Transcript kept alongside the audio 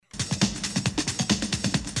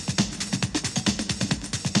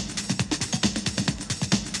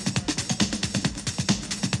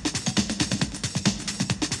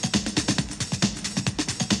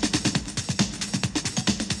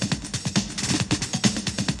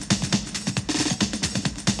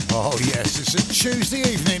Oh yes, it's a Tuesday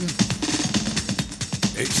evening.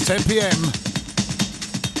 It's 10 p.m.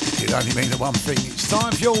 It only means one thing. It's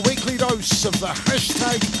time for your weekly dose of the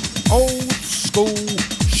hashtag Old School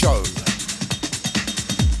Show.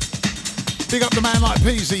 Big up the man like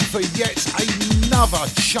Peasy for yet another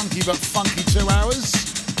chunky but funky 2 hours.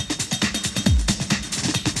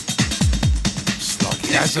 It's like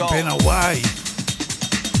he hasn't been away.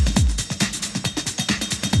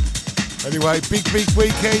 Anyway, big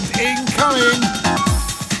weekend incoming.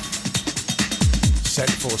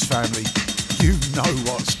 Centre Force family, you know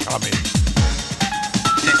what's coming.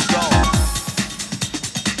 Let's go.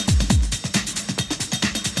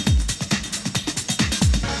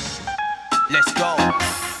 Let's go.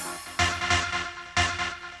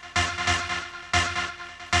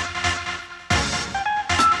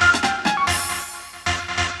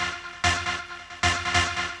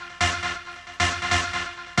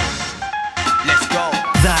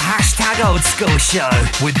 Old School Show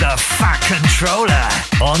with the Fat Controller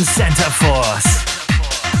on Centre Force.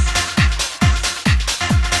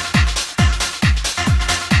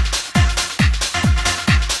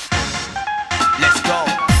 Let's go.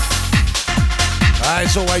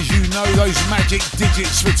 As always, you know those magic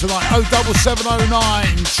digits for tonight.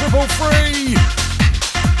 07709 333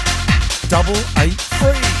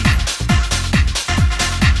 883.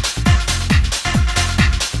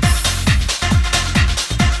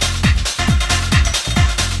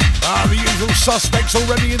 The usual suspects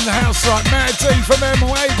already in the house, like Mad D from M.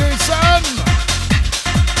 How you doing, son?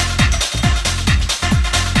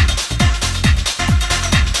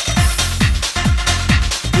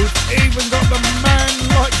 We've even got the man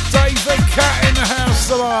like Dave the Cat in the house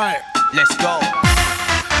tonight. Let's go.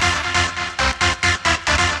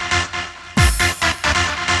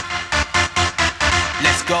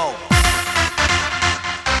 Let's go.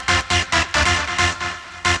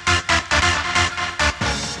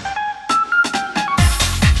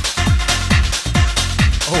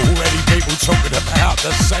 Already people talking about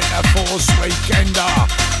the Centre Force Weekender.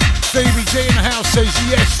 Phoebe G in the house says,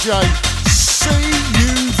 yes, Jay, see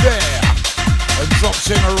you there. And drops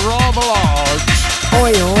in a rather large.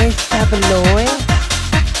 Oi, oi, Sabaloy.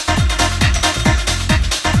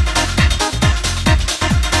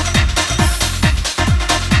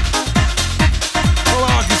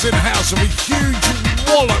 Clark is in the house with a huge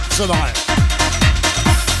wallop tonight.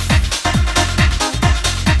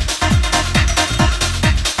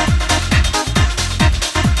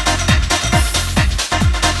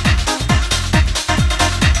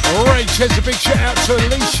 Says a big shout out to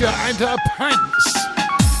Alicia and her pants.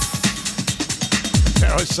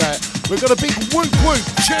 Dare I say it? We've got a big whoop whoop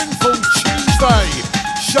tuneful Tuesday.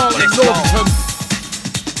 Charlotte Norton.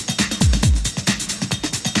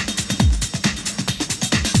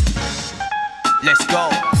 Let's go.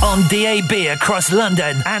 On DAB across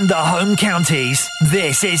London and the home counties,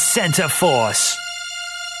 this is Centre Force.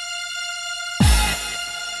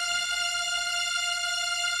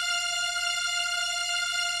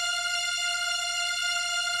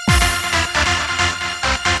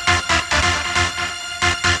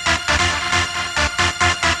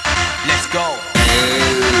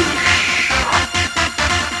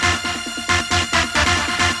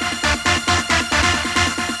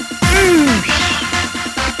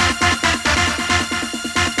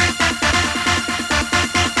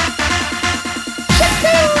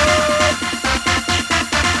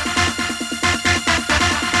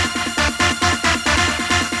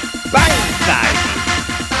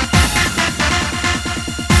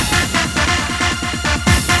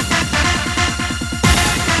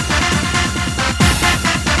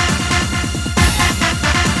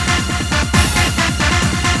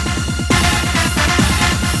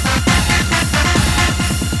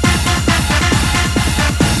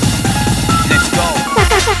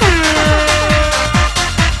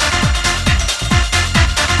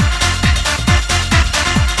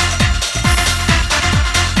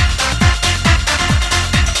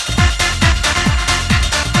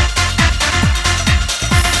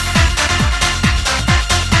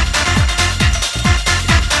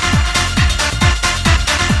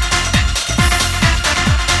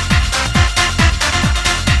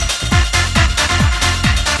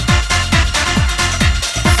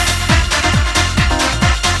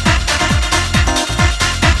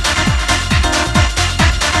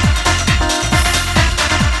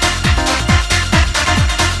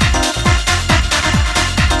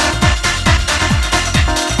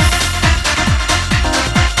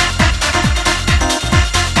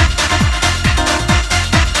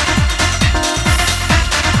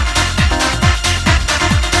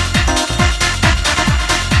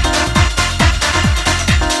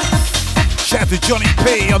 to Johnny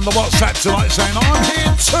P on the WhatsApp tonight saying, I'm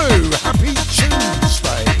here too. Happy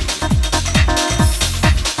Tuesday.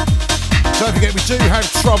 Don't forget, we do have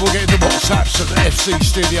trouble getting the WhatsApps at the FC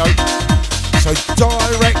studio. So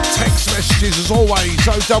direct text messages as always,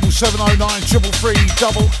 07709 333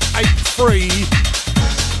 883.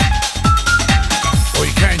 Or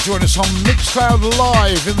you can join us on Mixcloud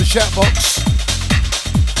Live in the chat box.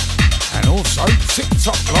 And also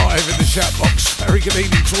TikTok Live in the chat box. Very good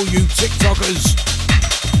evening to all you TikTokers.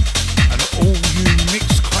 And all you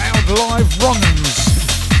Mixcloud Live wrong'uns.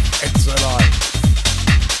 It's alive.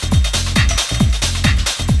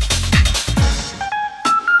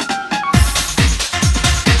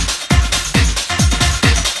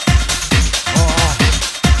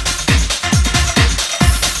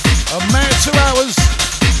 A mere 2 hours.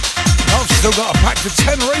 I've still got a pack to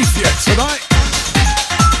Tenerife yet tonight.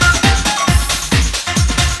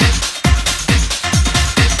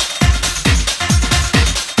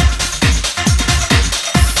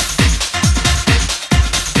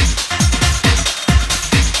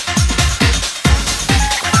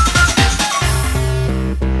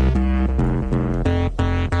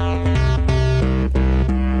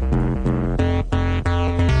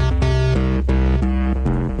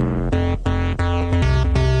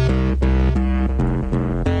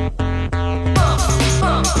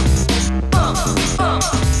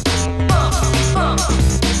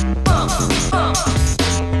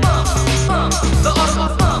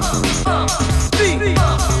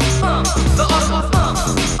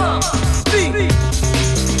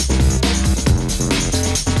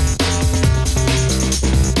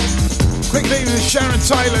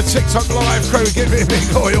 Taylor, TikTok Live crew, give me a big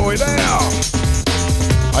oi oi now.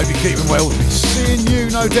 Hope you're keeping well. Seeing you,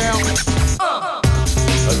 no doubt,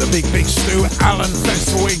 at the Big Stu Allen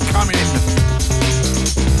Festival incoming.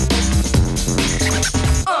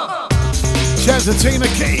 Shout out to Tina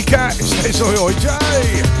Kitty Cat, says oi oi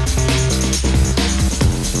Jay.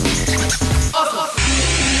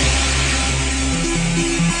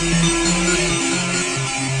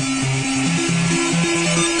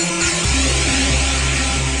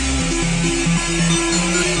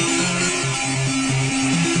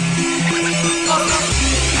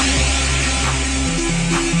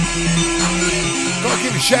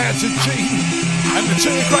 Shout out to Gene and the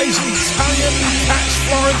two crazy Italian cats,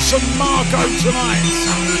 Florence and Marco tonight.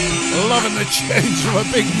 Loving the tunes from a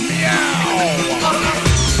big meow.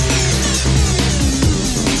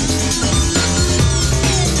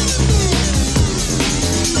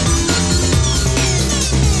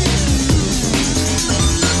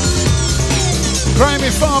 Graham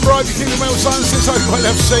in Farnborough, you keep him well, son, since Oakwell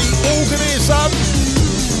FC. All good here, son.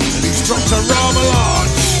 And he's dropped a rather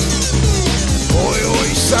large. Oi, oi,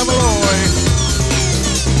 Samaloi.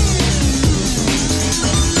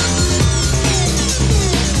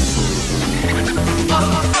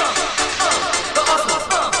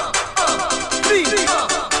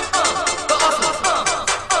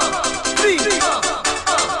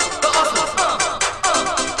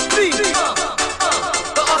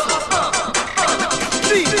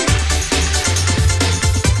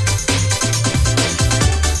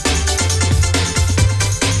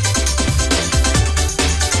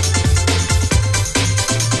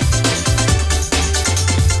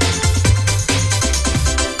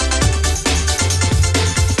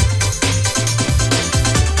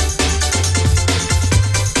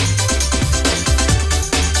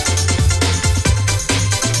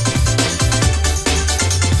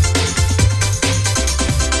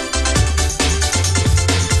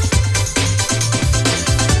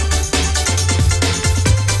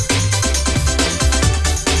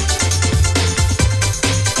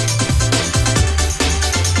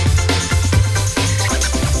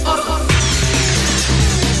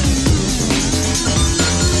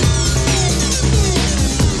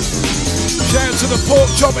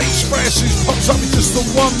 Job Express, who's popped up with just the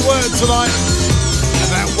one word tonight,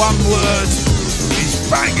 and that one word is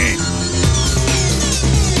banging.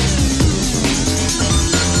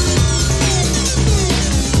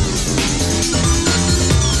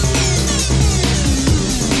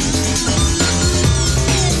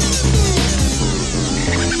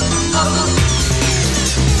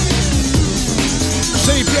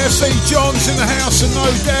 CPFC John's in the house, and no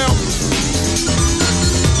doubt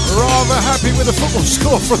rather happy with the football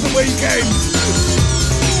score from the weekend.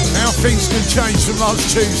 How things can change from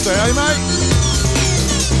last Tuesday, eh, mate?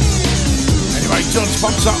 Anyway, John's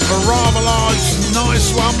pops up for rather large.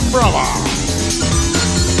 Nice one, brother.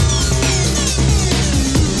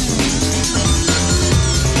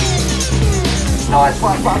 Nice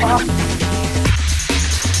one, brother.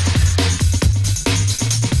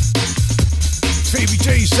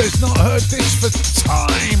 G says not heard this for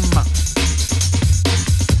time. I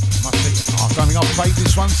don't think I've played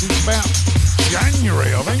this one since about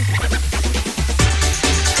January, I think.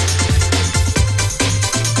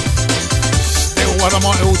 Still one of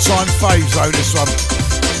my all-time faves though, this one.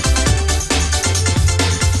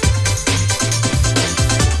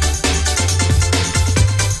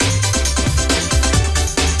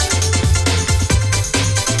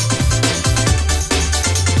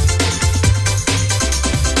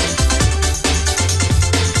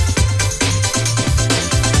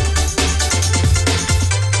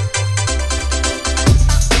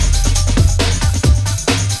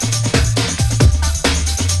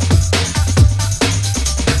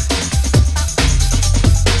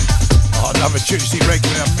 Tuesday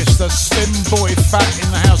regular, Mr. Slim Boy Fat in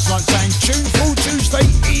the house like saying tuneful Tuesday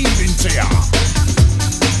evening to ya.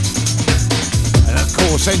 And of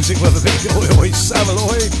course ends it with a big oi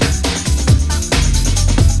Savaloy.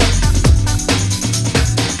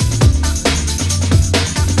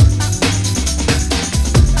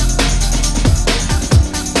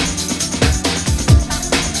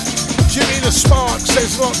 Jimmy the Spark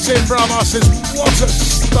says locked in, brother, says what a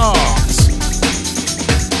start.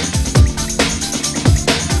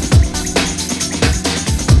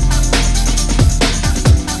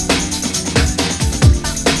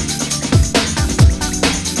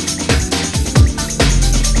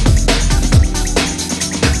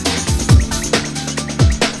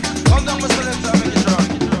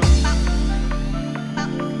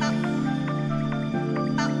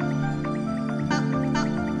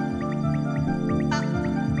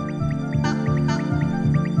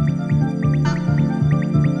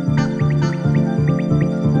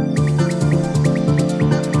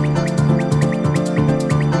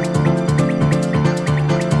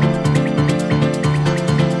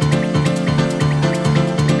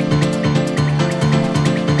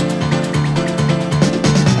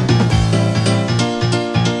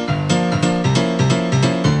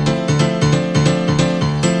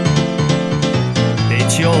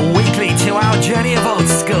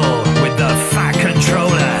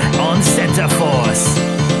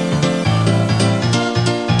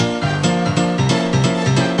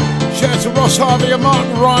 Harvey and Mark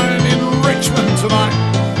Ryan in Richmond tonight.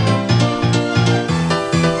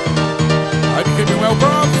 Hope you're keeping well,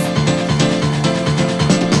 bruv.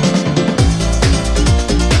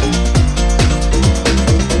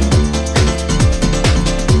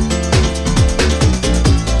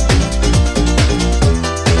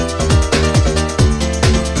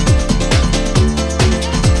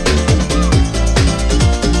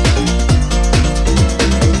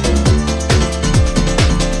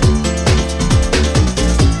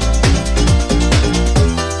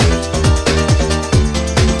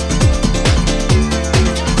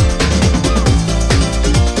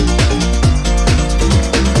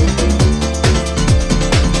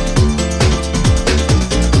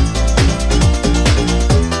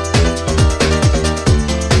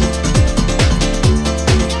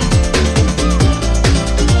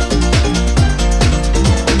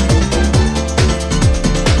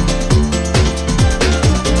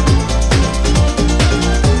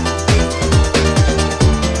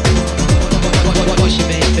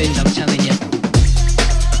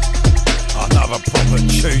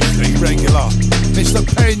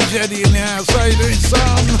 Jenny in the house, how you doing,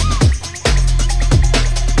 son?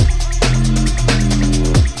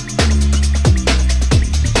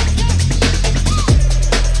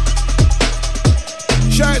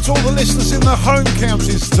 Shout out to all the listeners in the home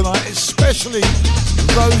counties tonight, especially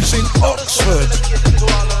those in Oxford.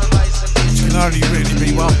 It can only really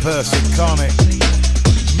be one person, can't it?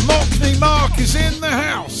 Mockney Mark is in the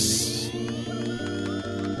house.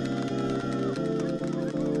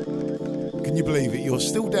 Can you believe it? You're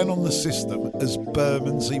still down on the system as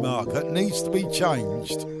Bermondsey Mark. That needs to be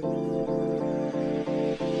changed.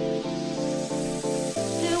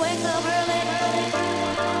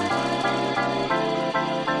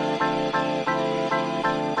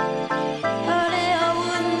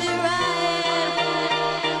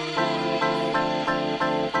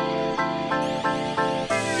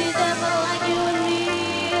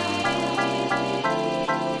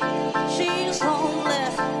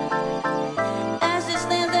 As they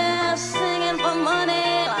stand there singing for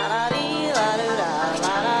money, la da dee, la do da,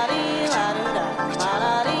 la da dee.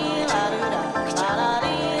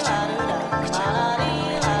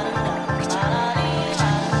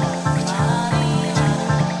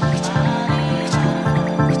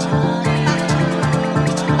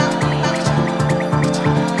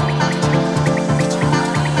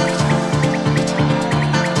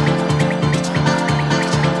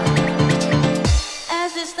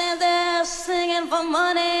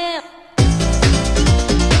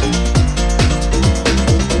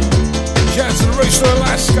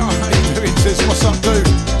 too.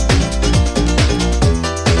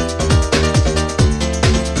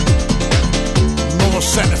 More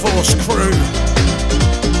Centre Force crew.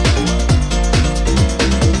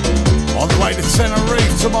 On the way to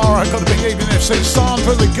Tenerife tomorrow, got a big evening FC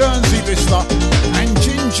Sandra, the Guernsey Vista, and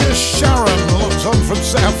Ginger Sharon looks on from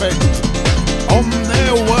Southend. On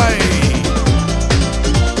their way.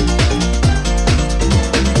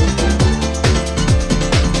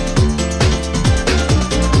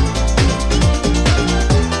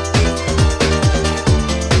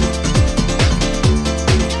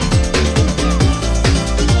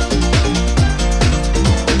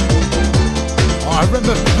 I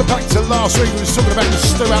remember back to last week, we was talking about the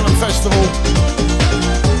Stu Allen Festival.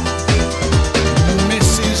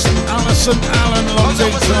 Mrs. Alison Allen locked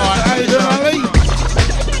in tonight. How you doing, Ali?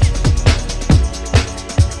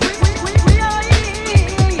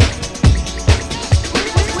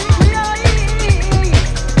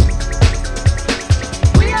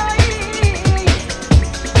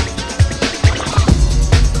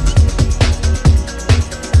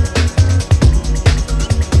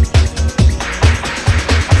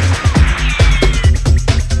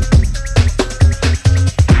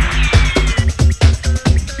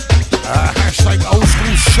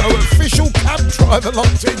 Driver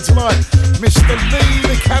locked in tonight, Mr. Lee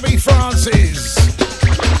the Cabby Francis.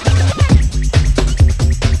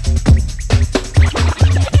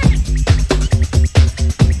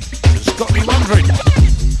 It's got me wondering,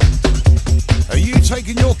 are you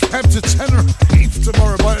taking your cab to Tenerife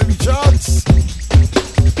tomorrow by any chance?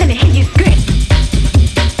 Let me hear you scream.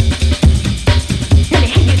 Let me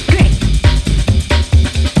hear you scream.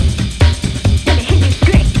 Let me hear you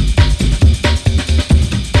scream.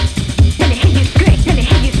 Let me hear you scream. Let me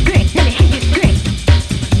hear you scream. Let me hear you scream.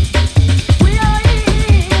 We are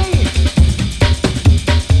here.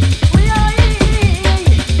 We are here.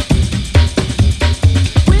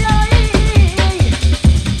 We are here.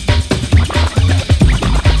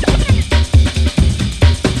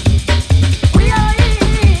 We are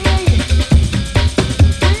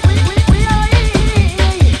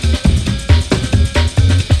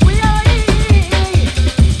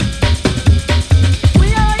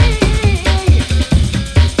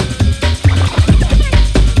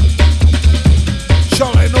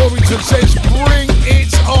Charlotte in Orpington says, bring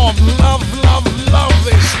it on. Love, love, love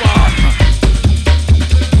this one.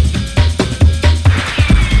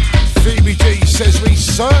 Phoebe G says, we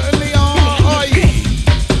certainly are.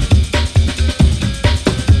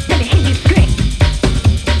 Let me hear you scream.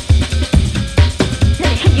 Let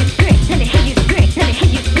me hear you scream. Let me hear you scream. Let me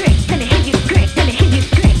hear you scream. Let me hear you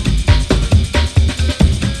scream.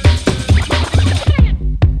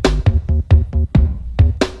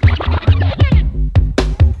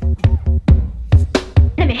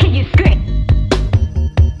 Let me hear you scream.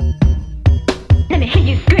 Let me hear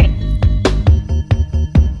you scream. Let me hear you scream.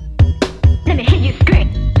 Let me hear you scream.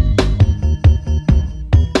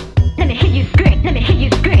 Let me hear you scream. Let me hear you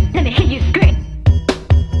scream. Let me hear you scream.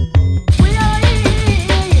 We are here.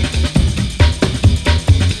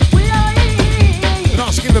 We are here. And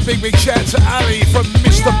let's give a big shout to Ali from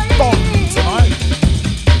Mr. Bond tonight.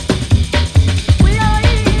 We are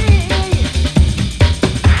here.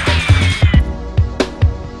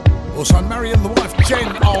 Also, Mary and the wife Jen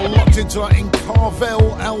are locked in tonight in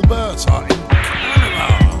Carvel, Alberta, in Canada.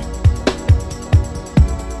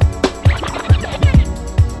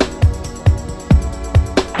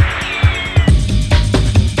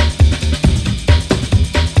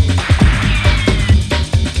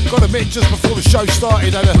 Got to admit, just before the show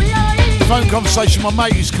started, I had a phone conversation with my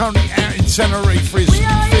mate who's currently out in Tenerife for his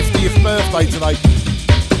 50th birthday today.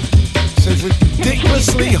 Says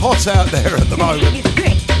ridiculously hot out there at the Let me hear moment. you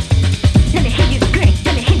scream. Let me hear you scream.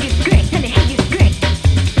 Let me hear you scream. Let me hear you scream.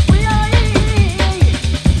 We are here.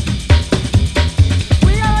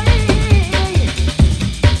 We are here. We are here.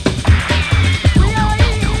 We are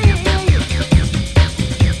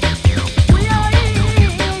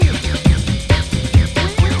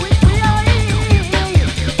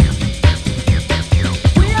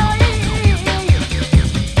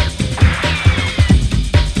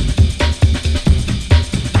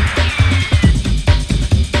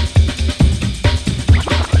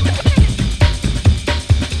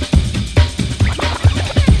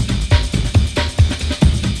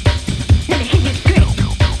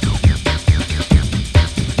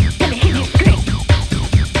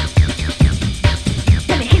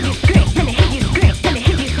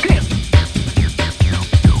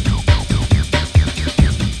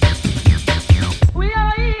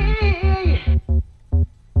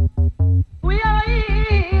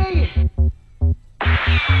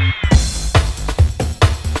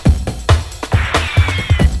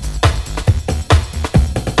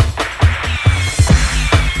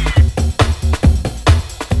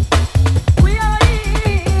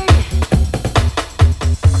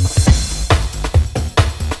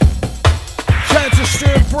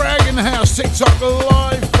TikTok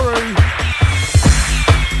live crew.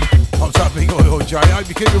 What's up, Big Oil J? Hope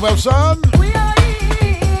you're keeping well, son. We are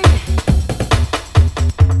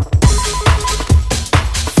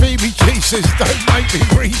Phoebe G says, don't make me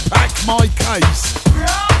repack my case.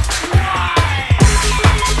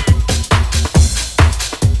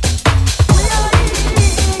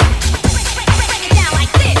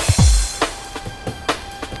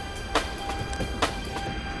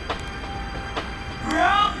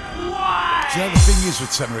 Do you know the thing is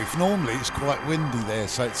with Tenerife, normally it's quite windy there,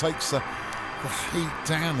 so it takes the heat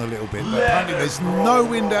down a little bit, but apparently there's no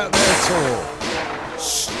wind out there at all.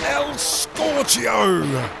 El Scorchio!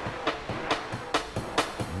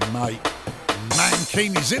 Mate,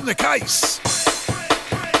 Mankini's in the case!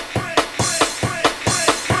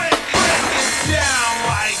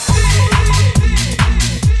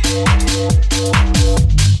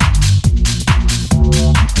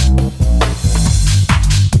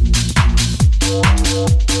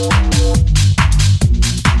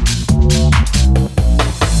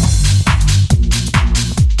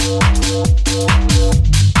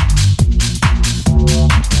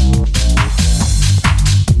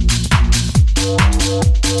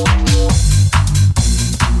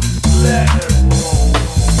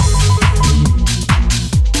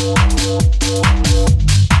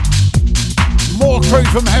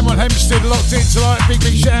 From Hemel Hempstead locked in tonight. Big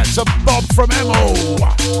shout out to Bob from Hemel.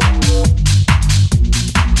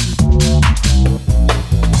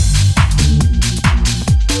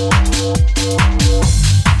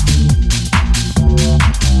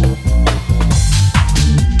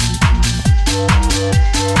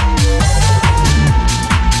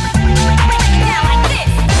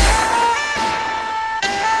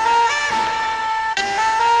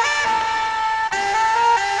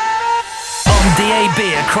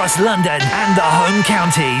 Across London and the home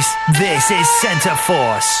counties, this is Centre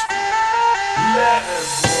Force.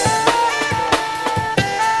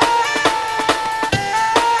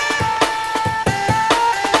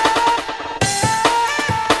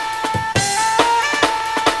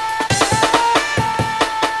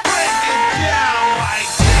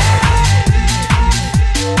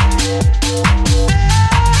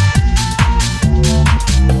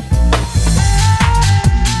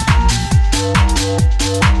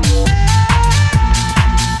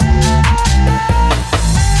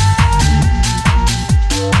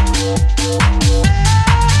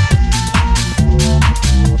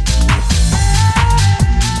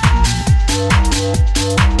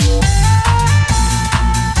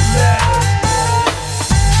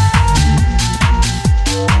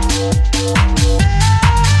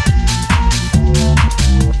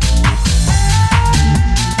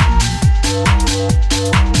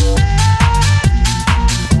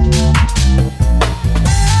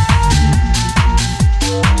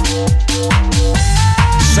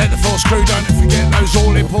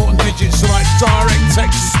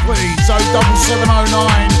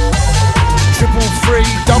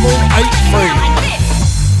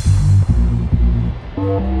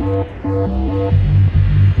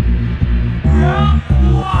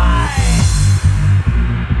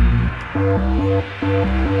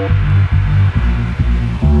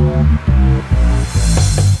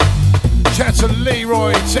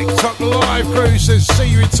 TikTok live crew says, see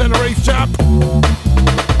you in Tenerife, chap.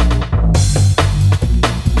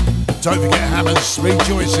 Don't forget Hammers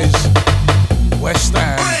Rejoices, West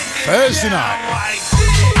Ham, Thursday night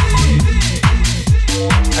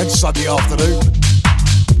and Sunday afternoon.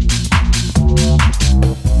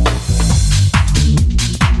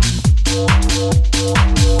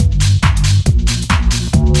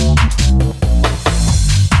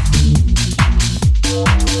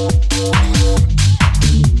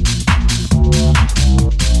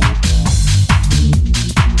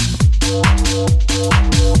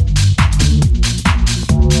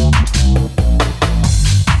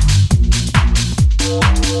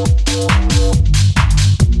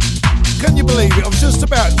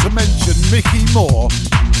 Mickey Moore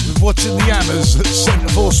with watching the Hammers at Centre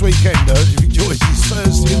Force Weekender. He enjoys his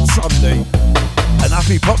Thursday and Sunday. And up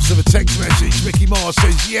he pops with a text message. Mickey Moore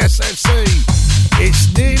says, yes, FC, it's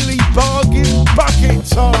nearly bargain bucket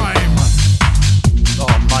time. Oh,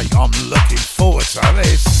 mate, I'm looking forward to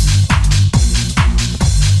this.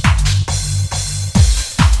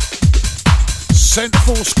 Centre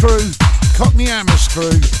Force crew, Cockney Hammers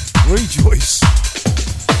crew, rejoice.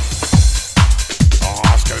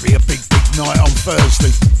 It's going to be a big night on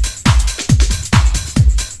Thursday.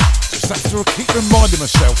 Just have to keep reminding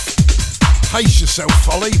myself. Pace yourself,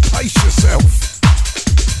 Ollie, pace yourself.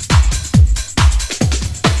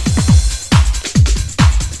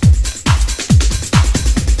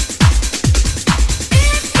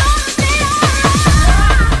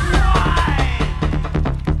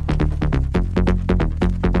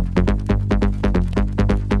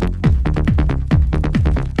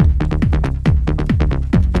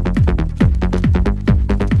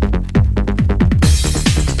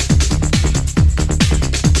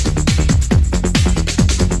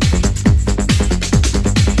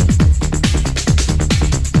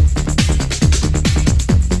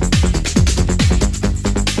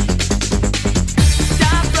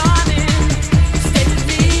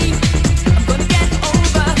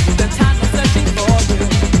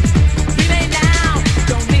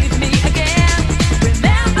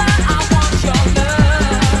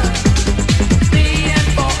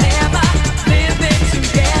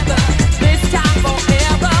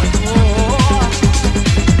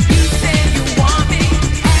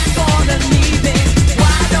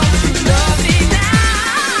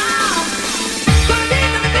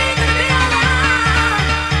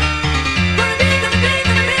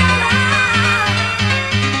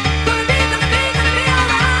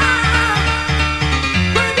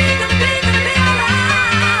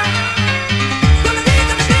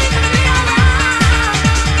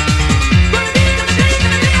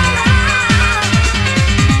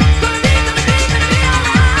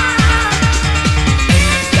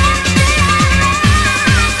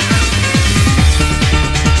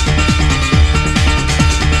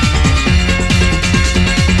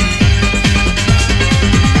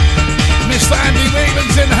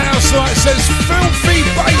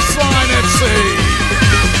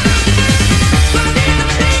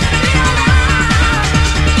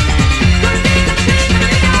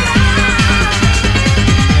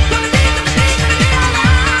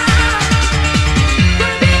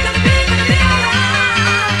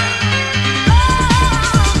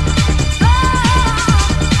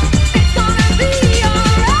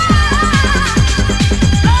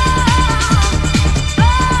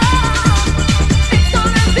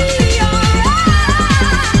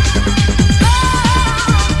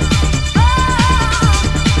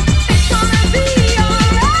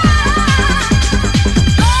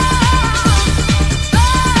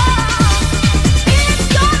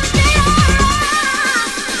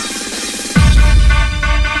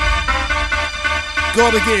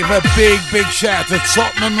 Got to give a big shout to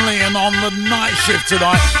Tottenham Leon on the night shift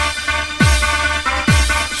tonight.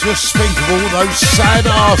 Just think of all those sad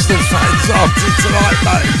Arsenal fans after tonight,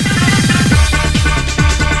 mate.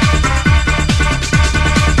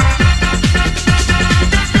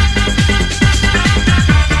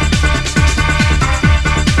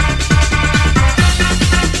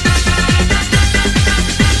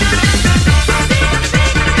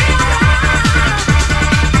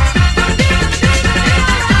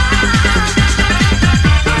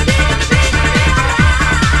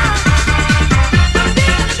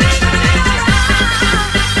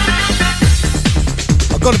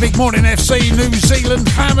 Got a big morning FC New Zealand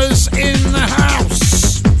Hammers in the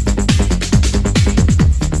house.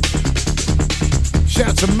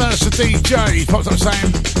 Shout to Mercer DJ, he pops up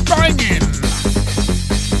saying, banging.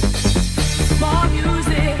 More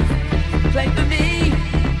music, play for me.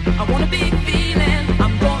 I want a big feeling,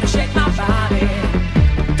 I'm gonna shake my body.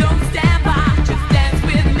 Don't stand by, just dance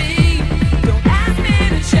with me. Don't ask me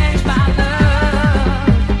to change my love.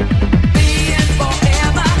 Being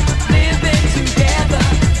forever, living together.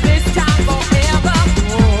 This time forever.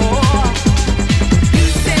 Oh. You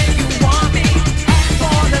say you want me, and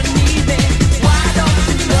wanna need me. Why don't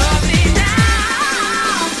you love me now?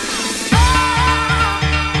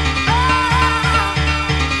 Oh,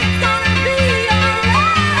 it's gonna be alright.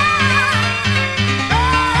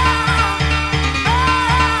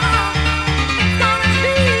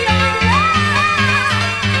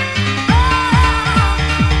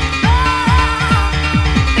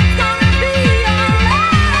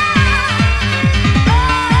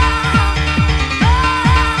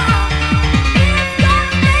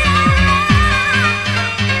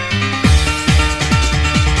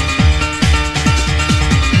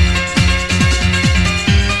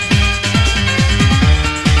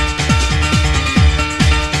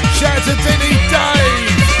 Shout to Diddy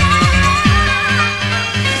Dave.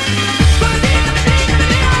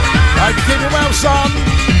 Hope you keep it well, son.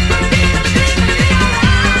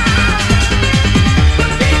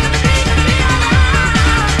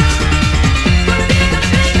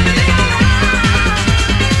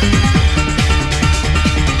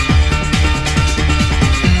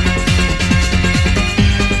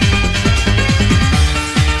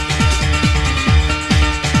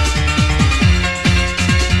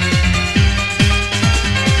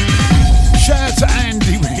 Shout to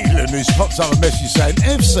Andy Whelan, who's popped up a message saying,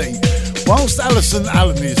 FC, whilst Alison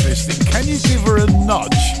Allen is listening, can you give her a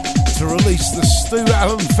nudge to release the Stu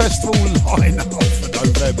Allen Festival line-up for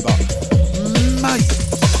November? Mate,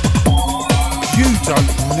 you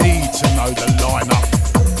don't need to know the line-up.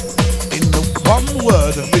 In the one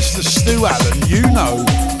word of Mr. Stu Allen, you know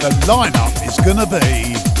the line-up is going to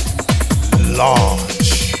be large.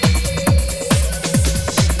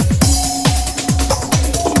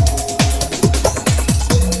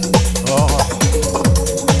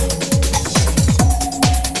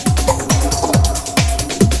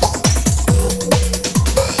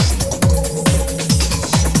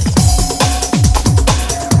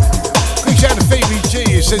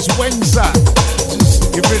 Says, when's that?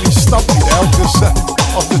 You really stumped me now because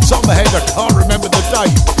off the top of my head I can't remember the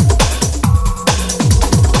date.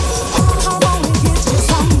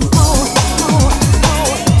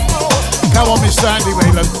 Come on, Mr. Andy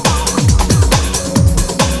Whelan.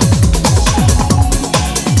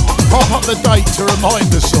 Pop up the date to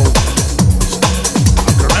remind us all.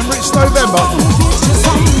 I can remember it's November.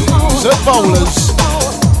 It's at Bowlers.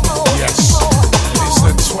 Yes, it's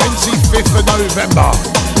the 25th of November.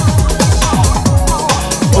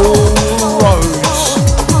 All roads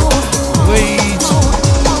lead to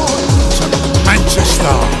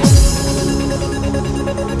Manchester.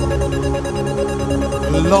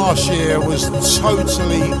 Last year was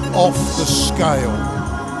totally off the scale.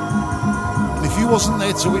 And if you wasn't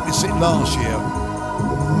there to witness it last year,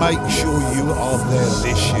 make sure you are there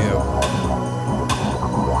this year.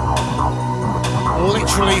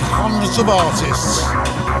 Literally hundreds of artists.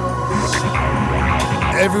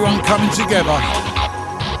 Everyone coming together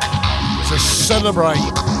to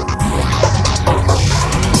celebrate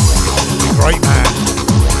the great man.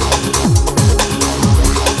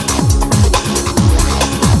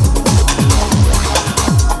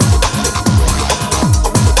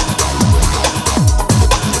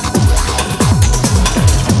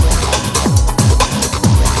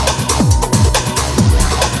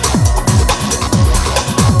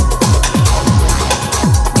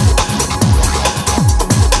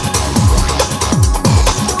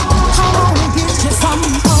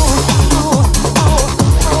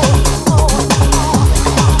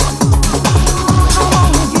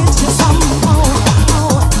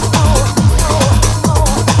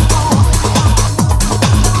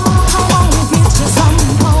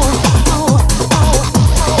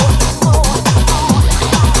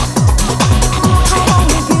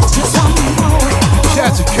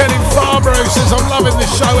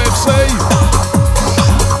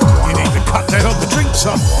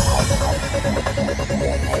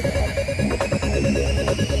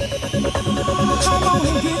 Come on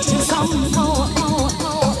and get you some more.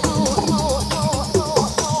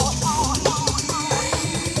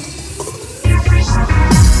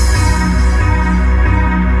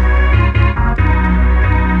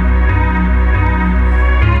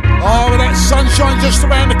 Sunshine just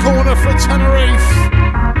around the corner for Tenerife.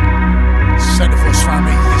 Centreforce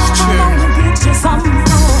family, this tune just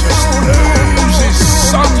oozes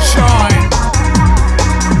sunshine.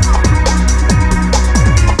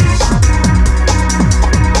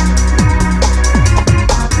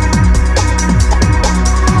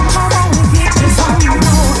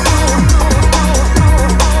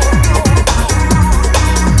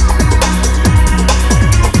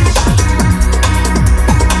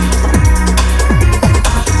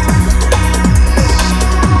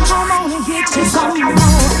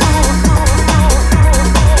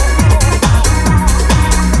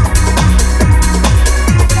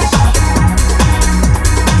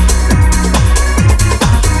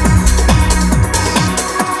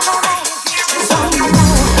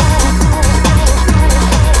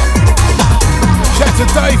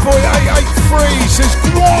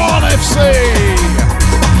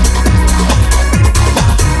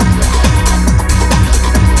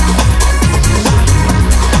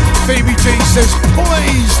 Says,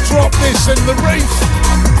 please drop this in the reef.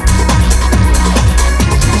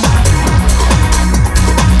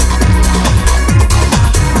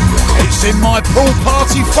 It's in my pool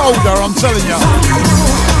party folder, I'm telling you.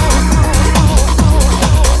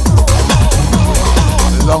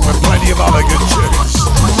 Along with plenty of other good tunes.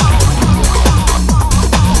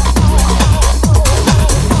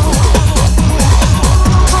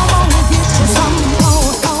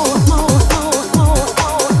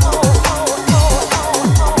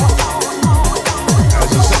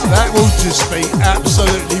 Will just be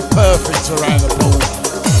absolutely perfect around the pool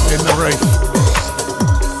in the reef.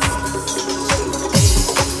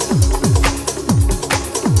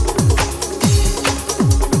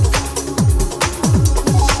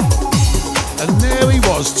 And there he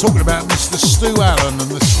was talking about Mr. Stu Allen and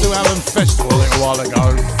the Stu Allen Festival a little while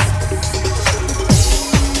ago.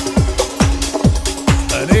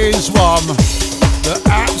 And here's one that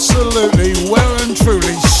absolutely well and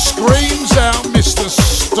truly screams out Mr.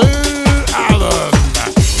 Stu Allen.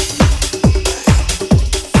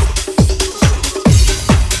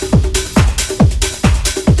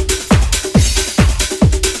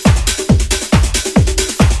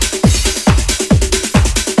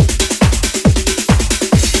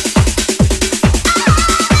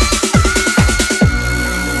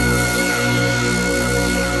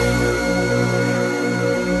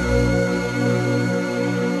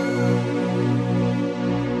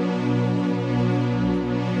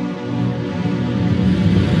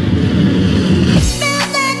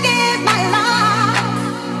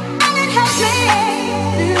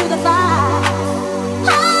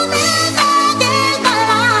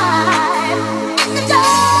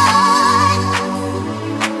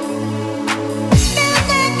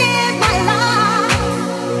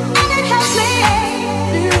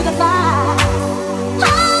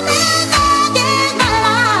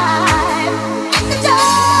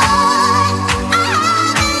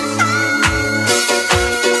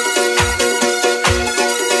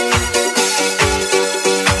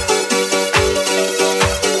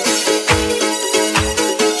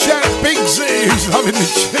 Loving the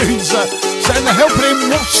tunes, saying they're helping him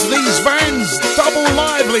watch these vans double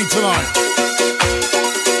lively tonight.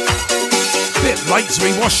 Bit late to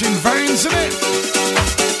be washing vans, isn't it?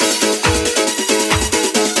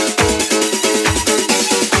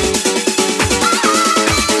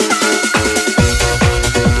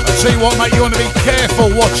 I'll tell you what, mate, you want to be careful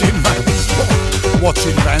washing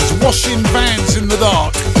vans in the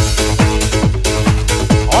dark.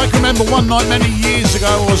 I can remember one night many years ago,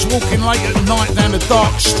 I was walking late at night down a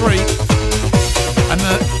dark street and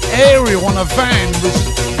the aerial on a van was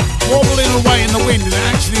wobbling away in the wind and it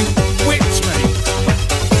actually whipped me.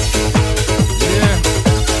 Yeah.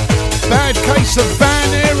 Bad case of van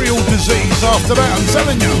aerial disease after that, I'm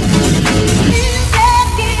telling you.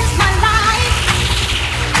 Music is my life.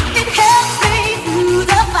 It helps me through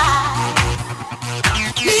the fight.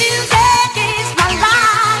 Music is my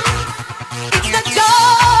life. It's the joy.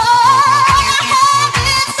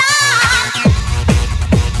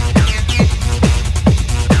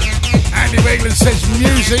 England says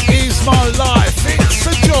music is my life, it's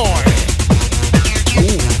a joy.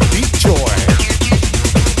 Ooh, deep joy.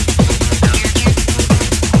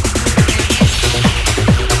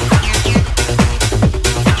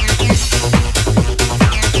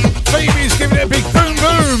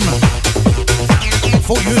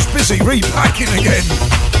 thought you was busy repacking again.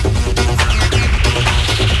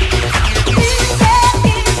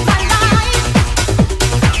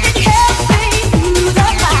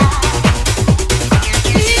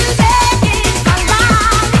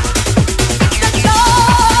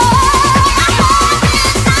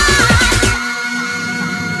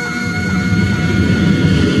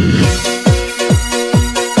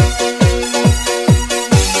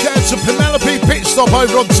 Stop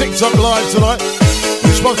over on TikTok Live tonight.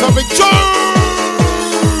 This one coming Joe!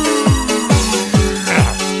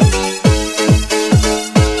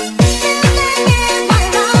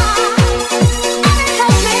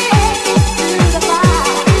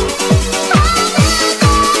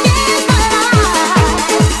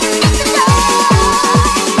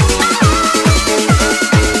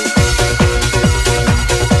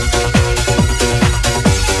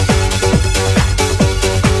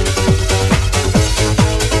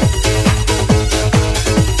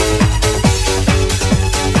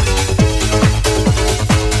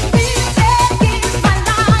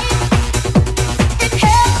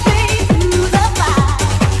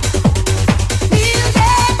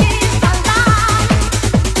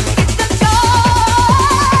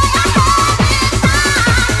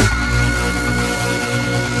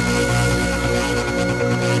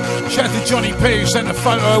 Sent a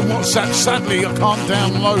photo on WhatsApp. Sadly, I can't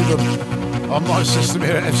download them on my system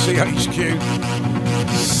here at FCHQ.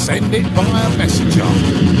 Send it by a messenger.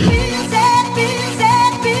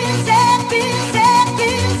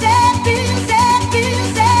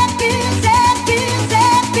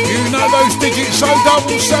 You know those digits, so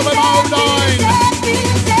 7709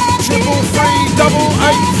 333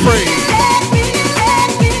 883.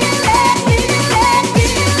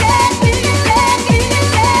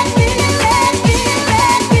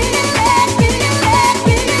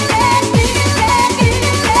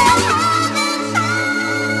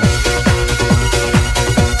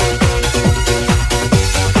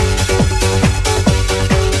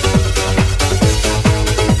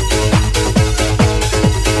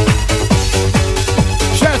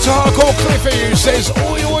 Cliffy who says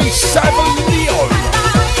oi oi Savalio.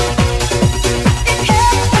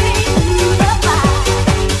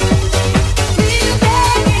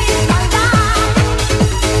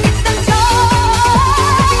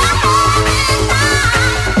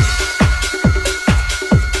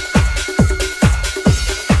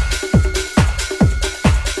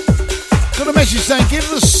 Got a message saying give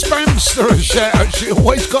the spamster a shout out, she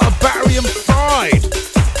always got a battery and fried.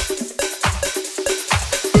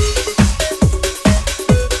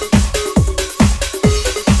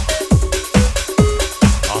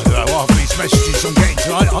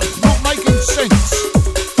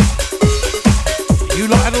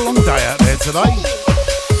 Today.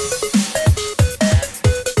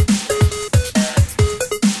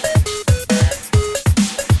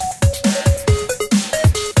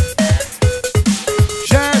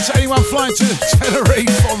 Shout out to anyone flying to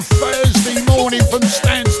Tenerife on Thursday morning from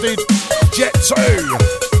Stansted Jet 2.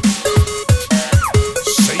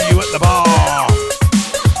 See you at the bar.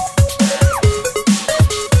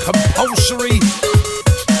 Compulsory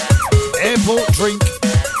airport drink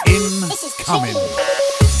incoming.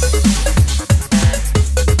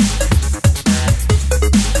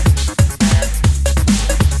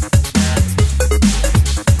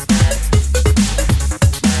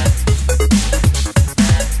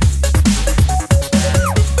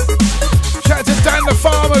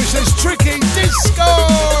 Says Tricky Disco.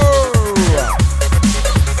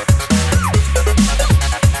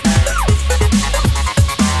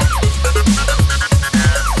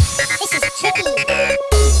 This is Tricky.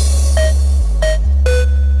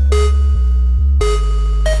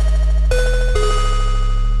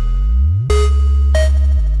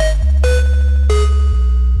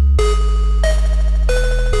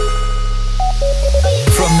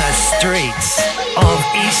 From the streets of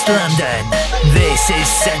East London, this is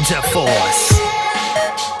Centre Force.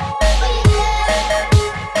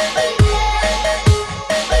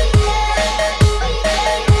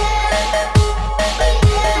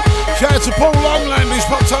 Shout out to Paul Longland who's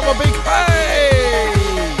popped up a big hey!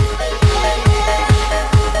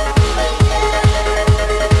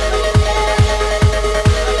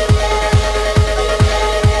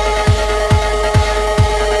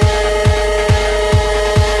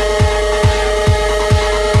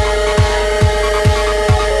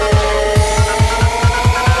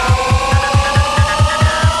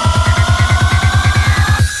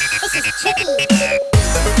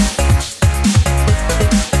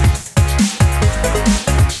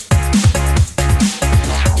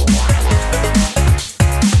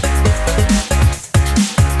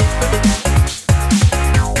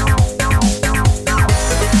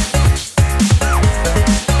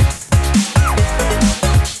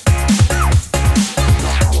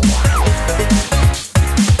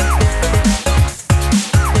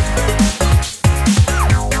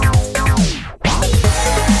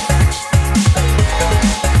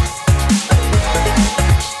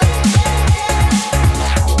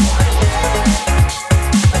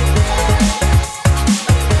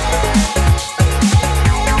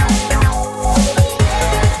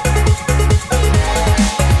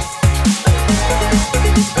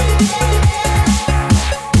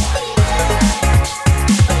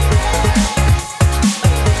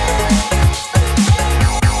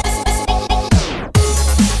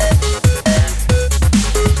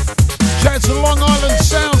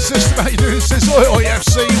 System, how you doing? It says Oi Oi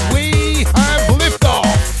FC, we have liftoff.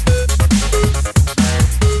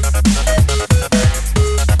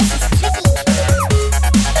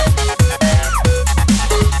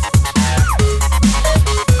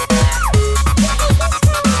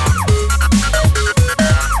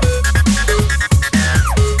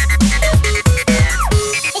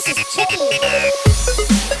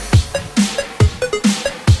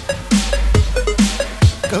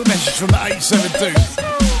 Got a message from the 872.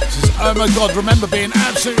 Says, oh my god, remember being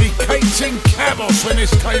absolutely caked in cabos when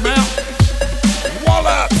this came out?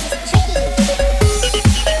 Wallop!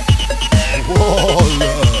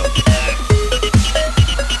 Wallop!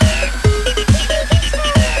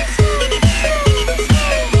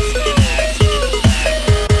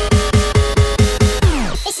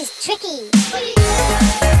 This is tricky.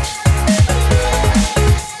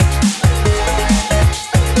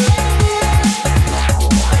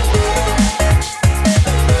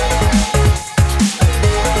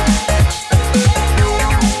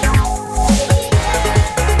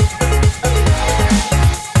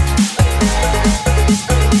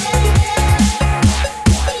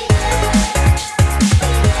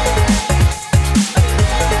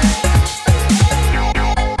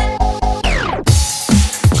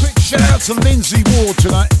 To Lindsay Ward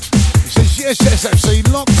tonight. He says, yes, SFC,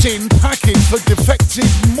 locked in, packing for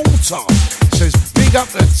defective mortar. He says, big up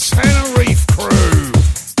the Tenerife crew.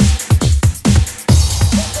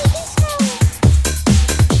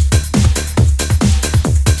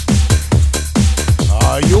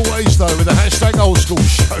 You always know with the hashtag old school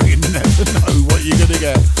show, you never know what you're going to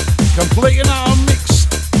get. Completing our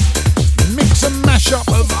mix and mash up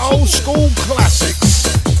of old school classics.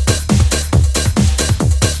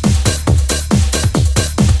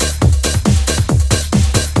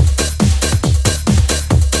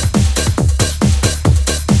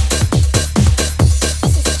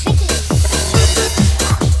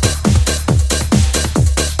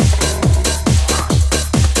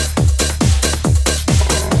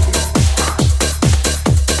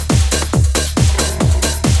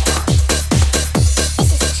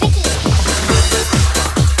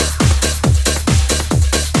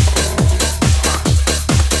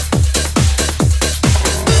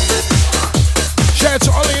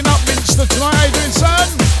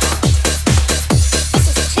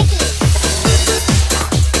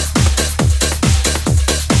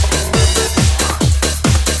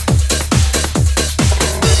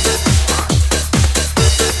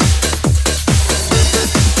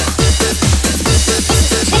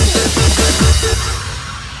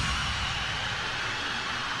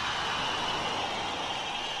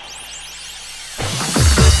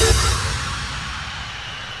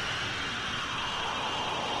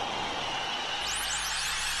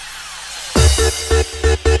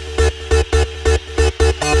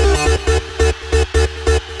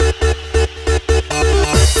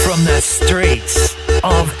 From the streets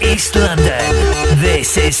of East London,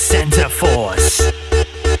 this is Centre Force.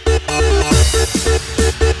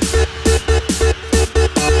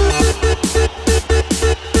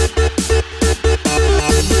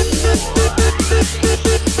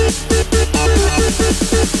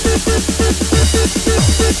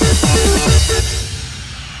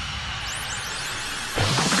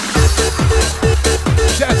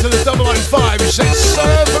 Shout to the 005 who says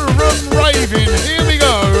server room raving. Here we go.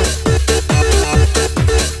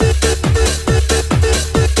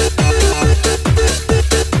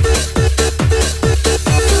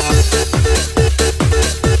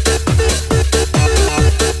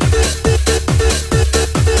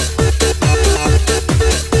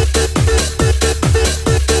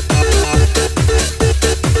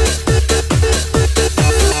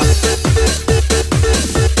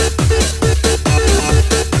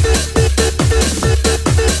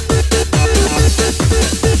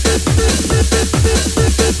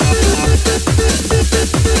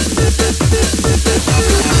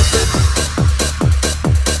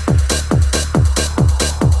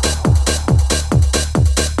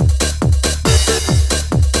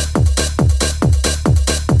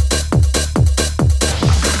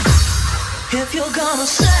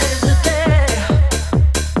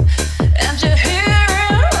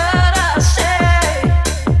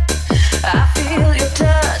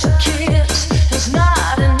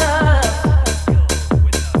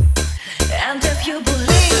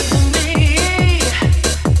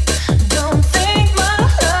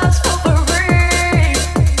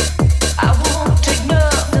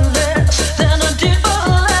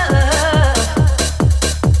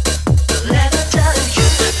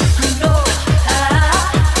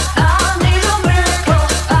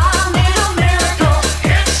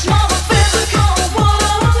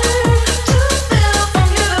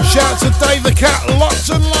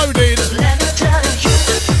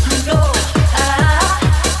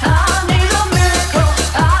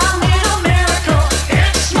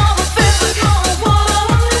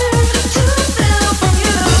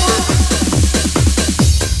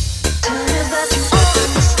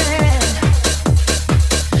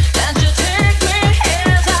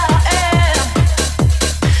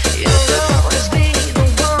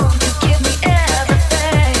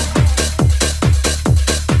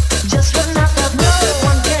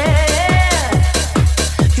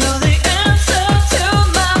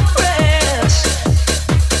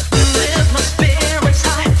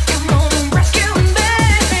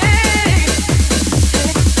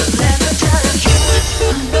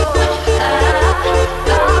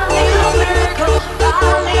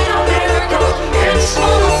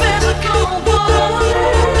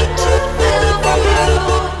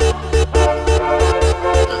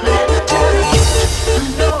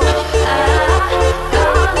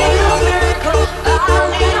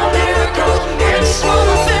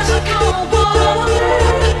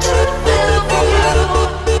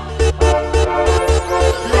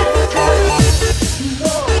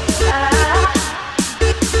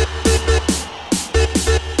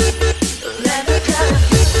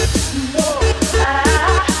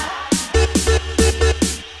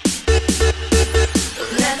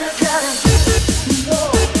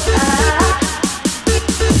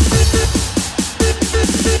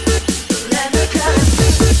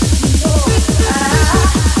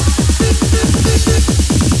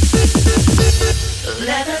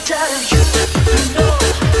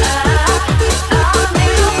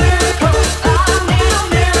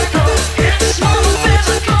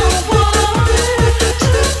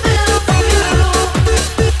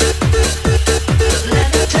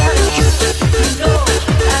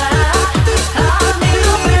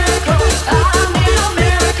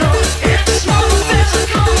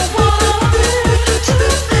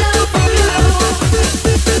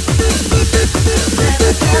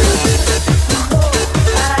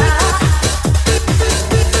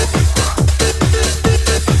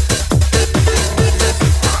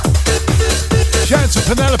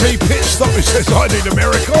 Penelope Pitch Stop, who says I need a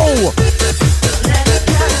miracle.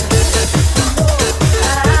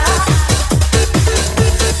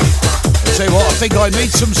 I tell you what, I think I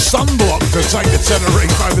need some sunblock to take the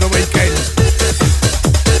Tenerife over the weekend.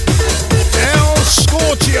 El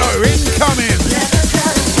Scorchio incoming.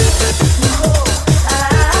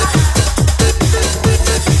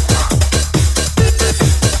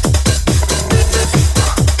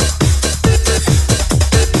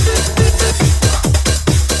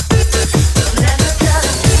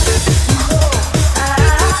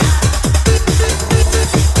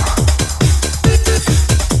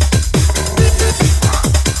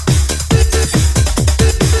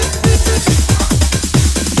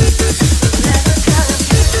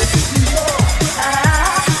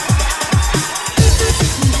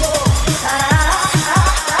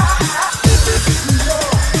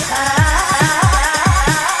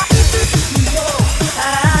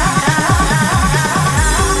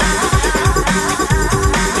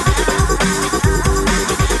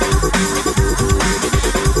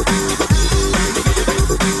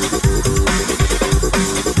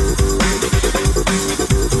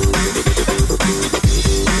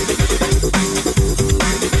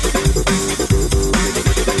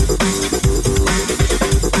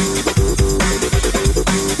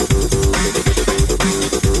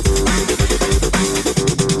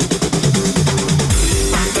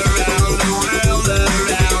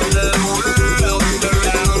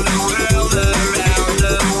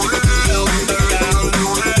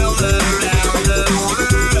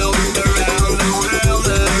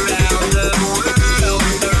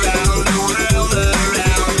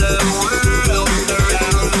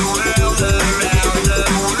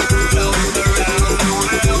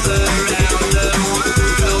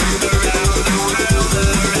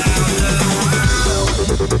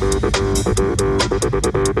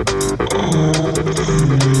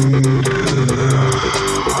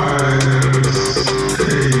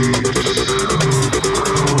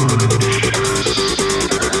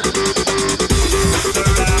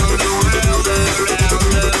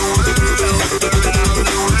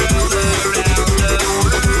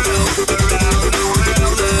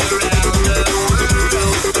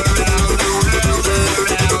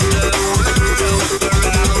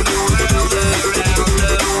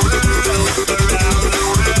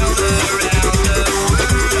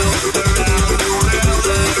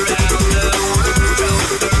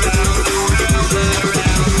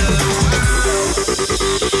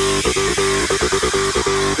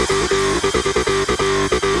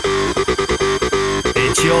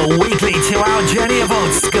 Journey of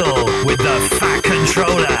old school with the Fat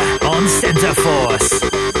Controller on Center Force.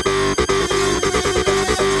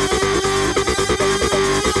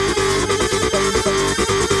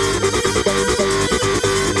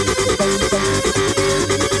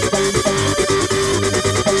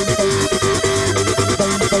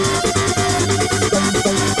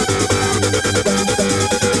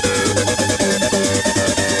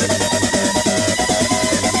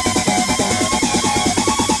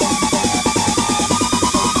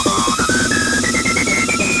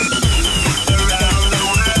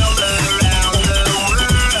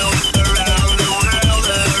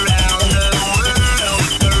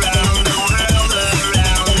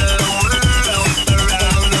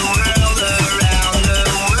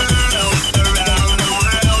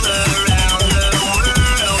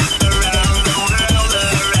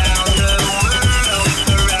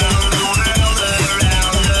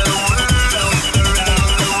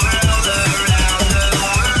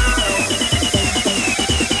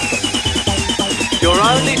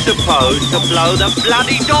 Supposed to blow the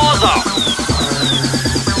bloody doors off.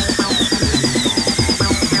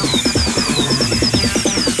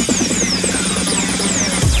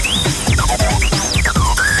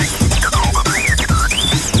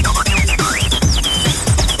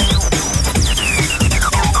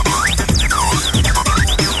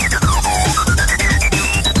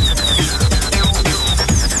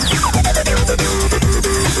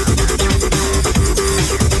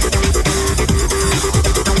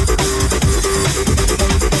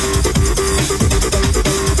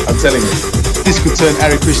 I'm telling you, this could turn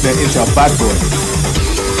Hare Krishna into a bad boy.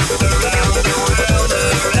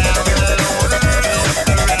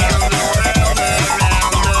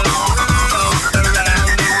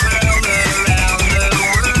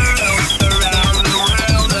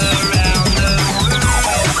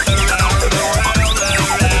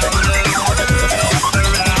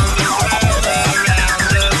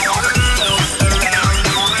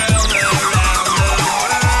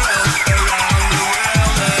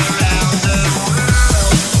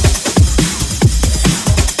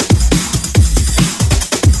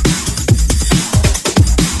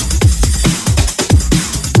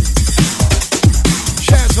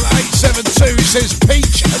 Says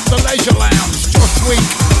Peach at the Leisure Lounge. Josh Wink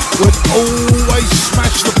would always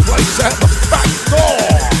smash the place out the back door.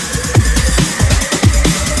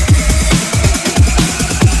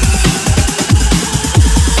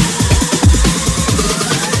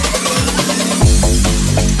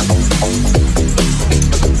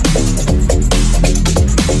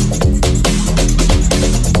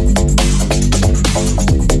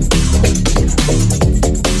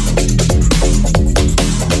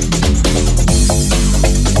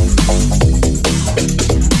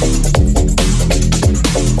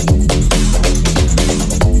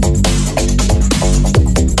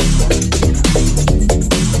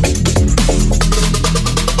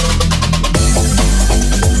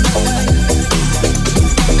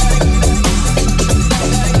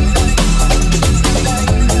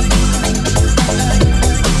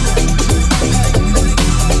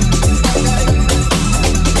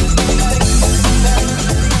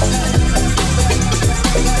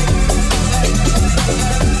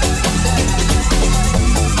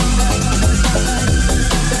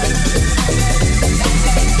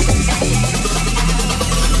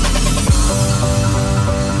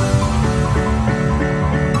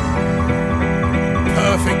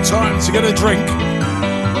 To get a drink.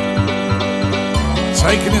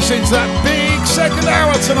 Taking us into that big second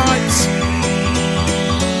hour tonight.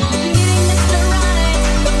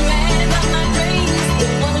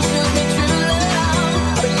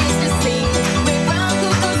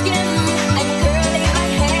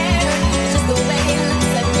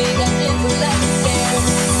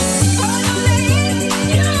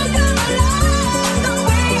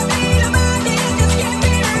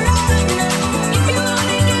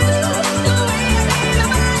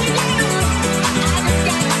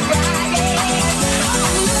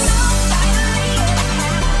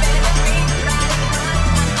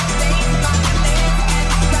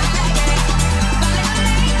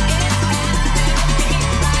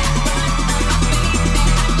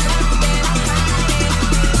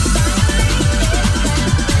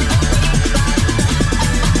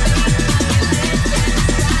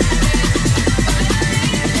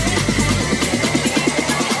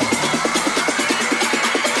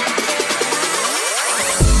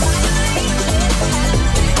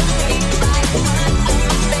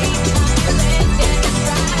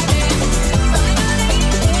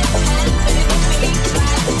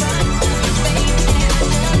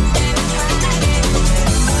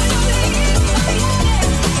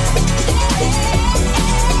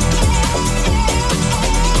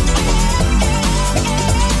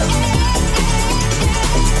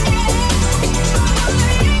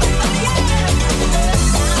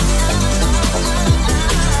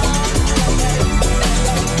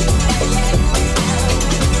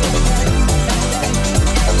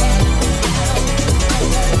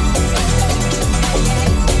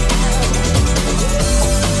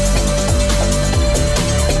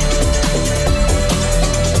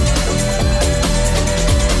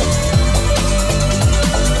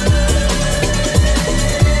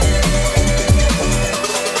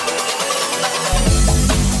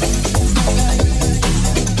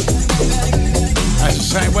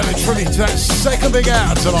 To that second big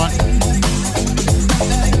hour tonight.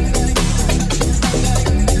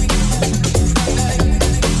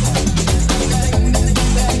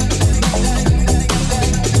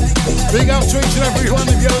 Big up to each and every one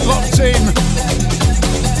of you locked in,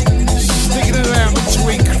 sticking it out until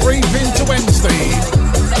we creep into Wednesday.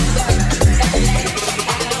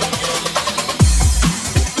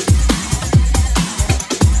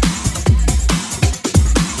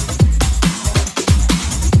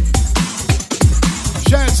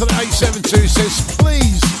 To the 872 says,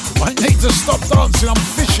 please, I need to stop dancing. I'm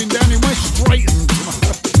fishing down in West Drayton.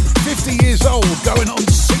 50 years old, going on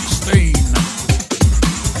 16.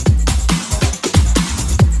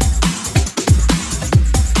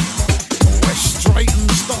 West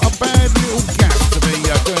Drayton's not a bad little gap to be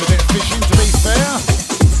doing a bit of fishing, to be fair.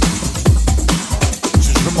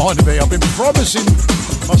 Just reminded me, I've been promising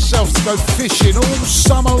myself to go fishing all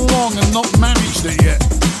summer long and not managed it yet.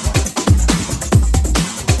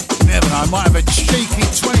 Never know, I might have a cheeky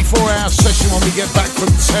 24-hour session when we get back from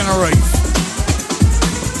Tenerife.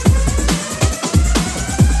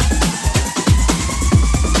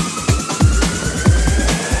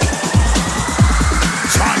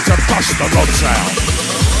 Time to bust the rods out.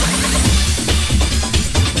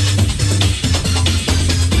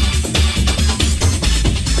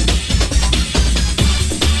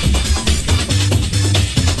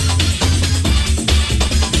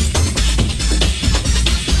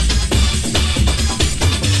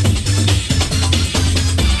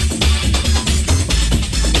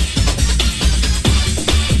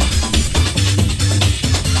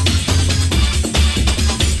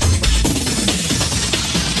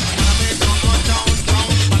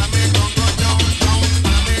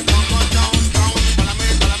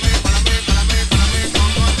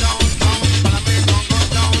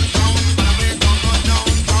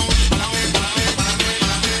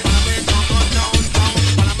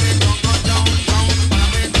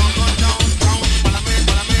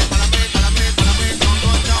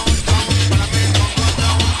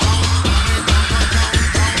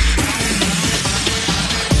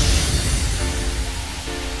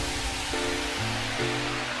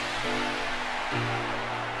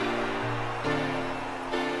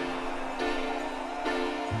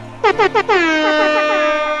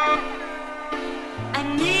 I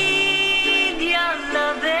need your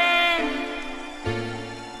loving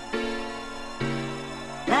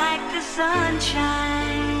like the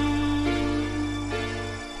sunshine.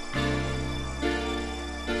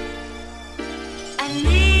 I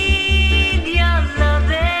need your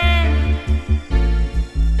loving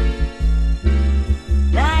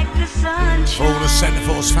like the sunshine. For all the Centre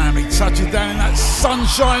Force family touching down in that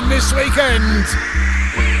sunshine this weekend.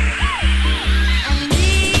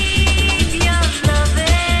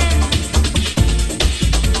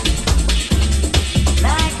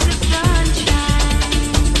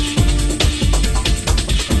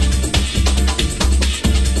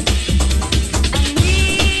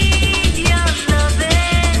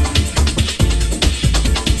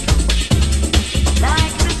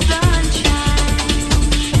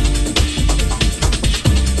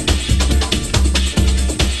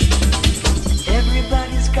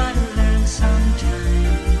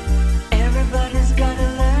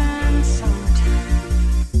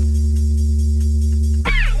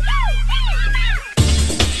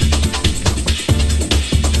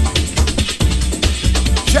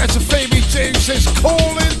 Says call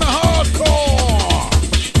in the hardcore.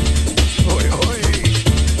 Oi, oi.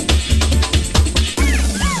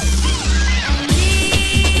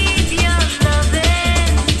 Need your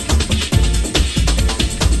loving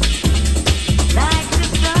like the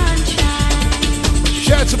sunshine.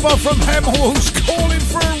 Shout to Bob from Hemel who's calling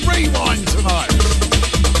for a rewind tonight.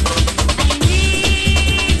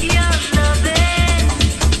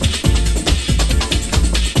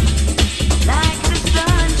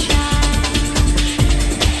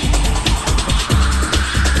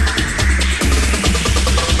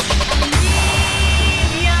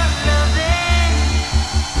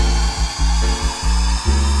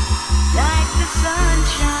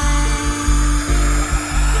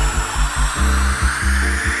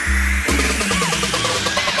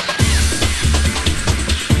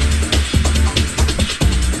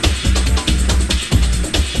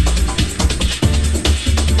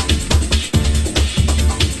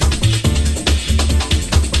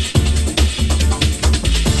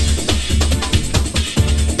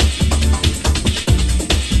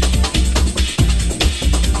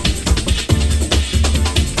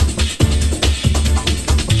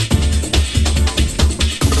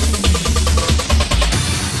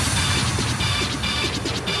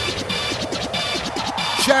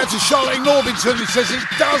 Shout to Charlotte Norbington who says it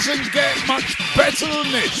doesn't get much better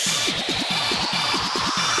than this.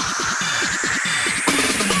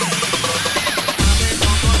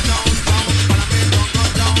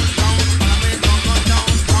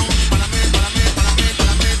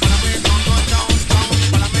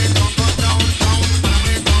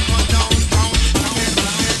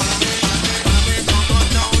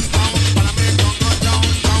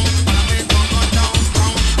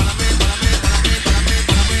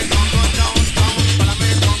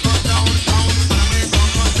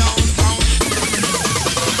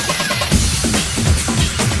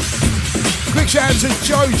 Shout out to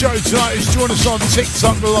Jojo tonight who's joined us on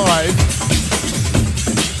TikTok Live.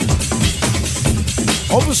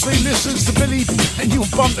 Obviously listens to Billy Daniel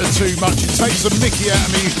Bunter too much. It takes the mickey out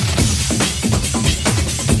of me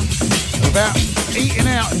about eating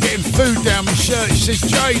out and getting food down my shirt. He says,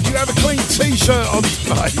 Jay, do you have a clean t-shirt on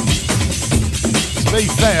today? To be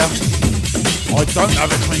fair, I don't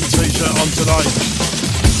have a clean t-shirt on today.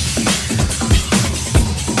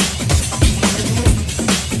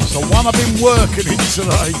 It's the one I've been working in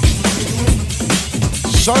today.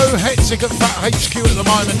 So hectic at Fat HQ at the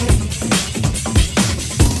moment.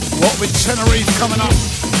 What with Tenerife coming up,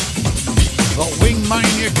 got Wing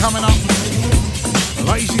Mania coming up,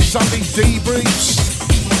 Lazy Sunday debriefs.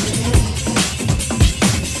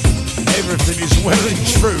 Everything is well and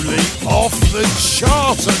truly off the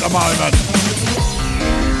chart at the moment.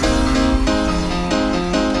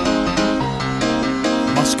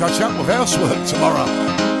 Must catch up with housework tomorrow.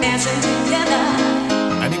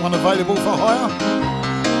 Anyone available for hire?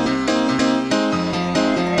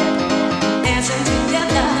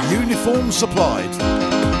 Uniform supplied.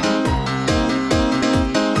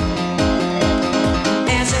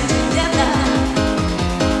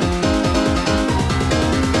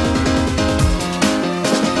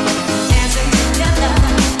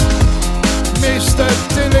 Mr.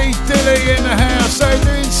 Dilly Dilly in the house, how you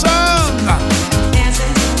doing, son?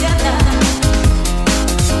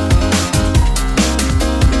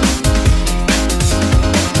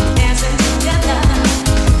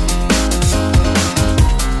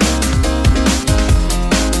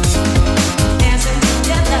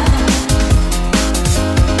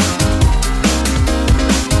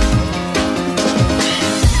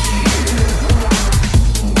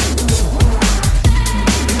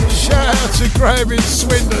 Graham in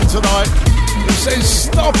Swindon tonight, who says,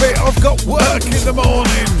 stop it, I've got work in the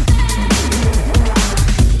morning.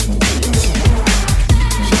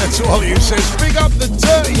 Shout out to Ollie who says, big up the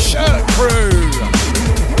Dirty Shirt crew.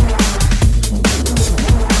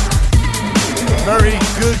 Very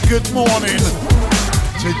good morning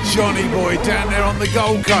to Johnny Boy down there on the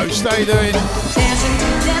Gold Coast. How you doing?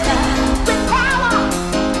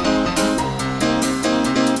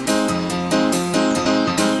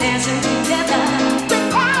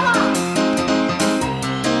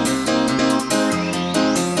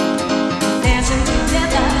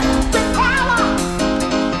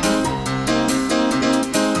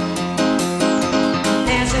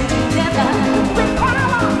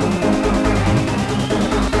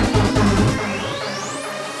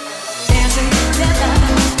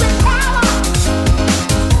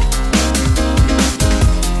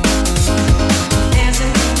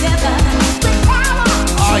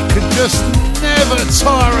 Just never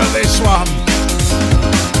tire of this one.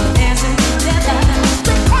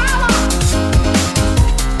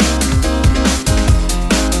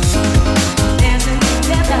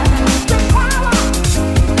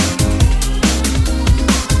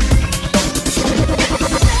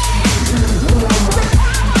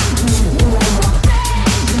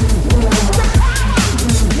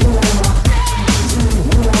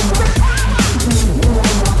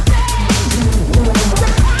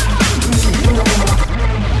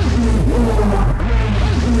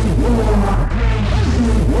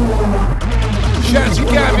 Shout to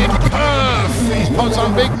Gavin Perth. He's put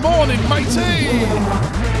on big morning, matey.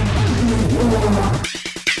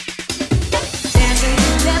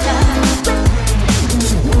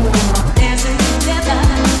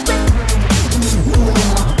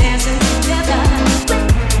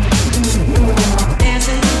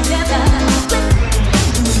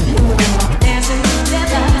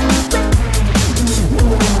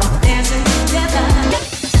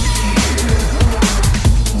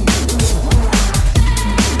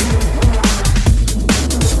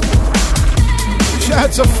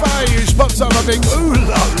 Shout to Faye who's popped on a big ooh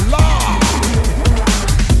la la.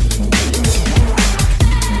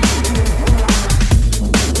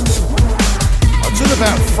 I don't know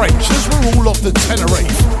about French, as we're all off the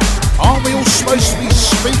Tenerife. Aren't we all supposed to be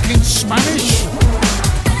speaking Spanish?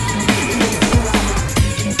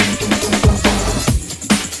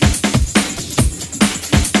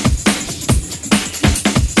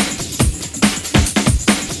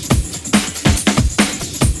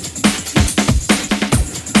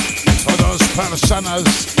 Personas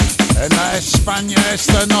en la España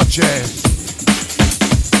esta noche.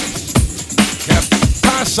 ¿Qué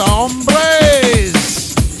pasa, hombres?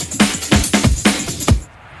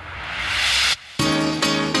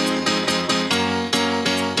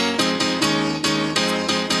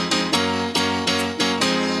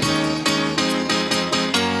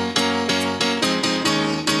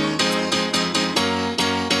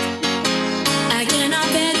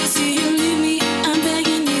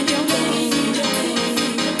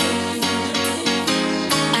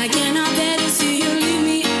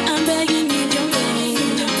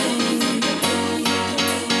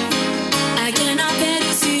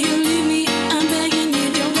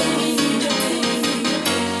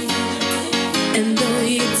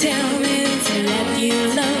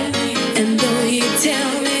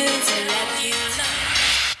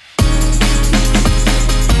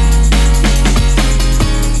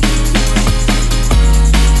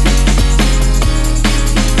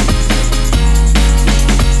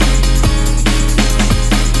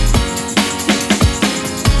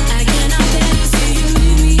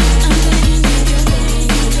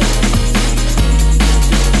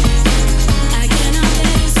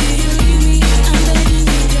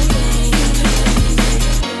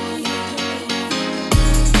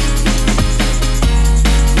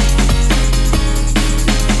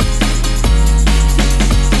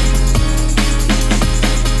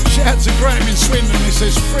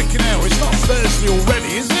 says, freaking hell, it's not Thursday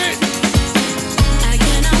already, is it?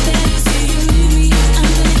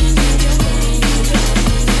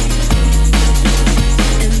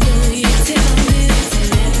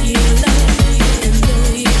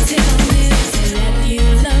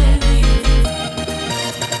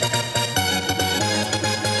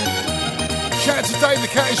 Shout out to Dave the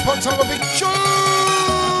Cat, he's popped up a big tune.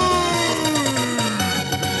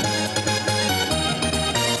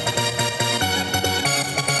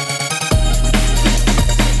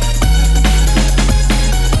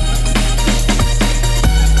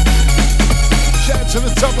 To the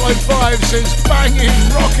 005 says, banging,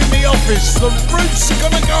 rocking the office, the Roots are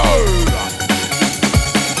gonna go.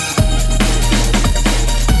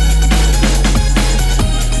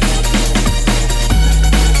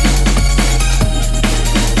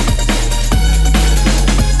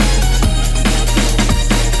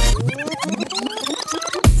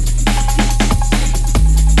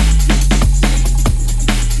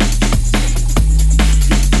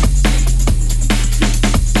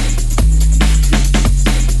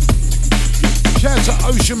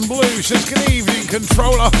 Ocean Blue says, good evening,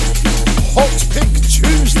 controller. Hot Pick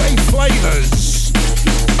Tuesday flavours.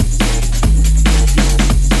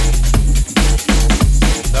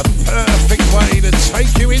 The perfect way to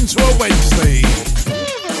take you into a Wednesday.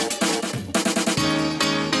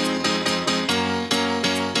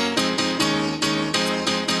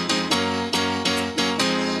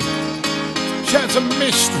 Shout out to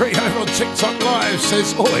Mystery over on TikTok Live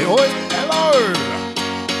says, oi oi, hello.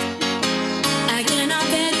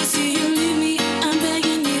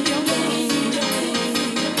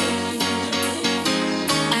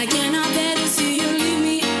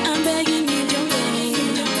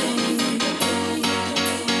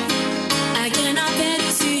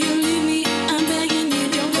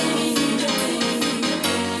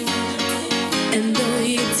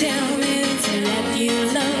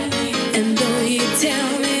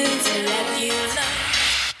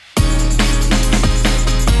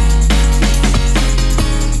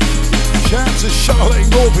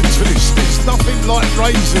 There's nothing like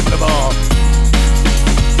raising the bar.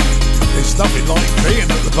 There's nothing like being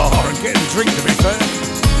at the bar and getting a drink, to be fair.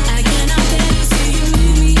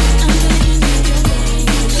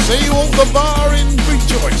 See you at the bar in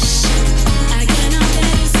Rejoice.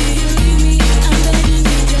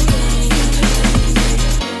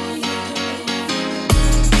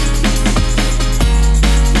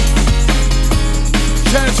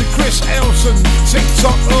 Shout out to Chris Elson,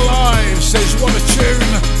 TikTok Live says, what a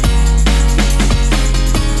tune.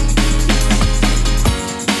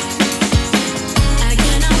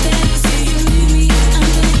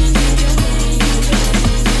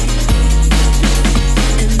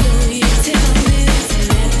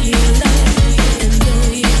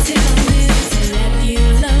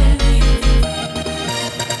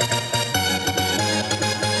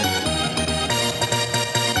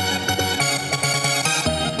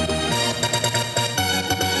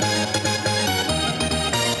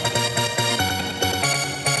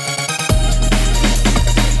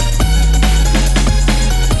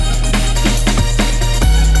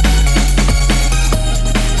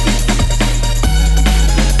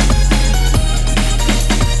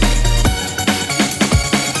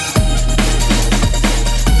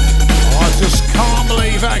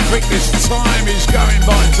 This time is going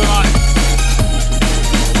by tonight.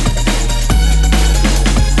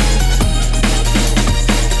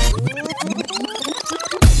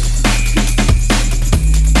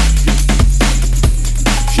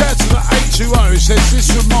 Shout out to the 820 says, this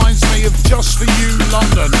reminds me of Just For You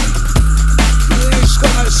London. It's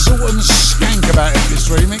got that sort of skank about it, this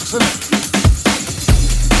remix, isn't it?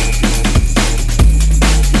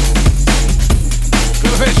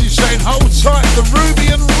 She's saying, hold tight, the Ruby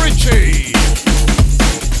and Richie.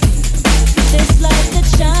 This light that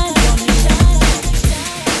shines on me.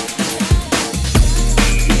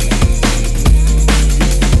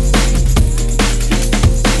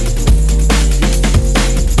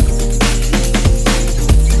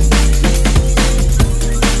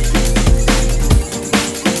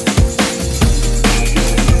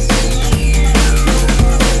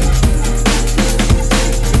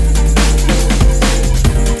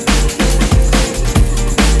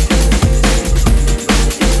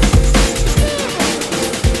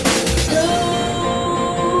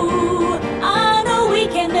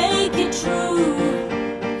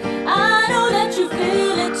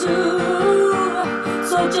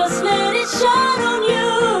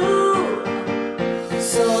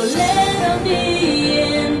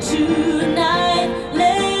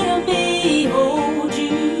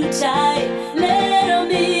 Let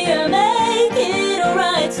me make it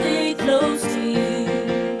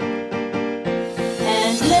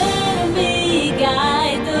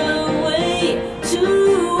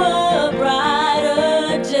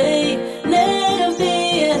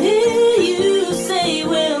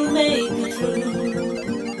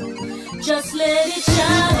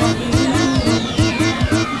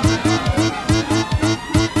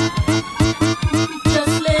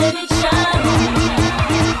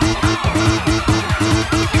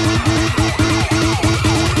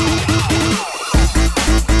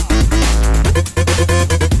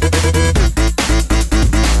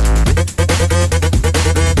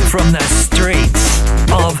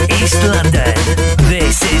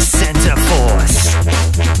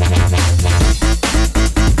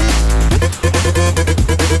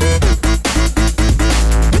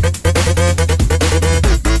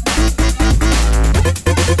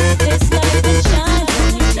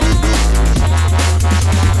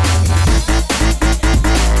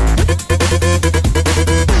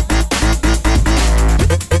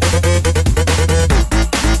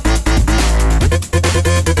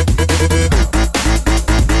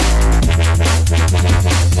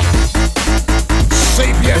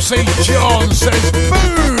see John says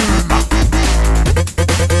boom.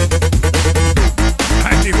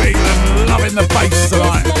 Andy Whelan loving the bass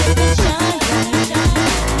tonight.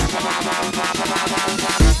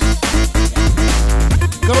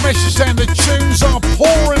 Got a message saying the tunes are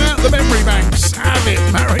pouring out the memory banks. Have it,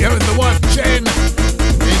 Mario and the wife Jen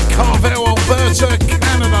in Carvel, Alberta,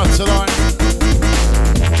 Canada tonight.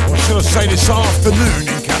 Or should I say this afternoon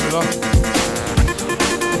in Canada?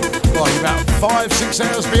 Like about 5-6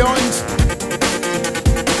 hours behind.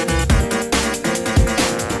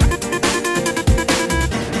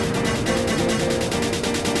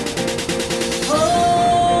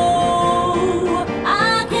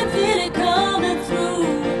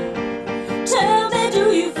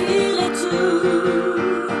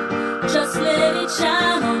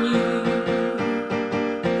 Shine on you,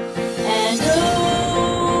 and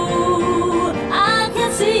oh, I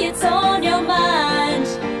can see it's on your mind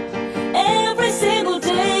every single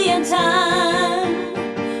day and time.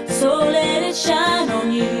 So let it shine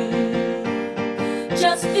on you.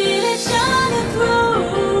 Just feel it shining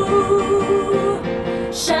through.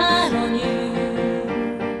 Shine on you.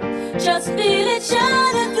 Just feel it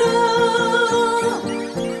shining through.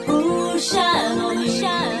 Ooh, shine on you.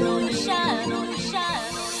 Shine on you. Shine on you.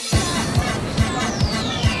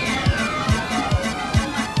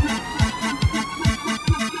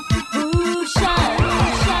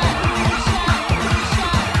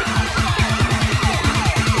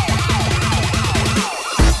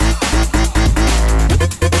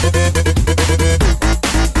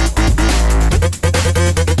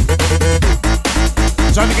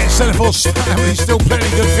 Centreforce family, still plenty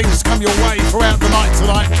of good things to come your way throughout the night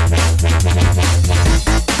tonight.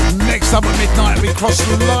 Next up at midnight, we cross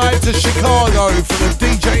live to Chicago for the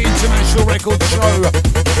DJ International Record Show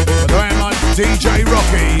with a man like DJ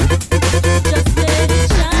Rocky.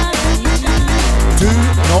 Do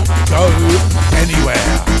not go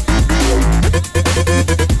anywhere.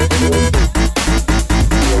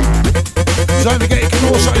 Don't forget you can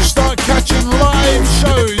also start catching live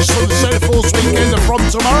shows from the Centreforce weekend from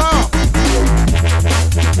tomorrow.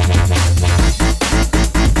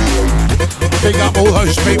 Big up all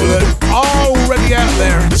those people that are already out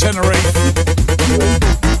there in Tenerife.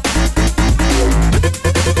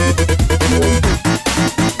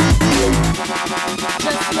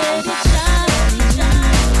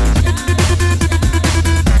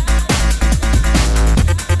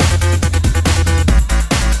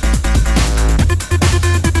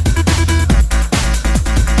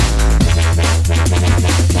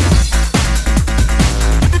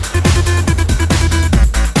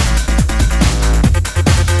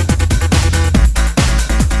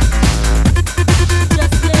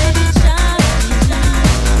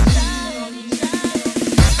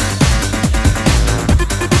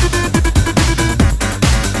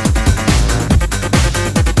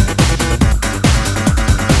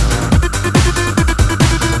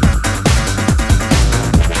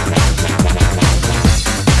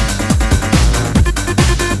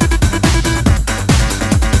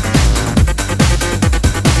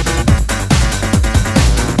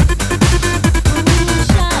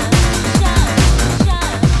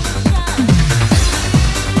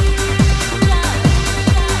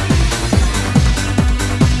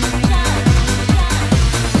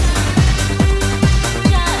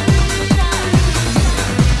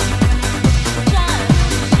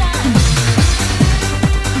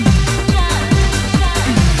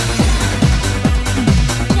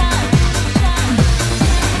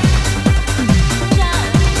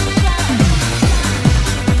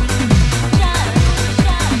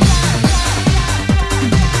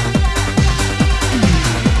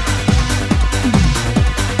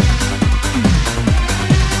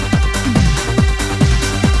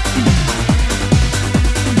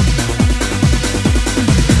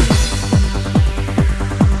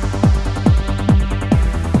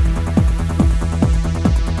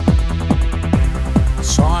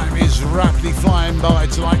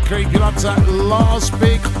 Creeping up to that last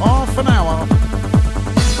big half an hour.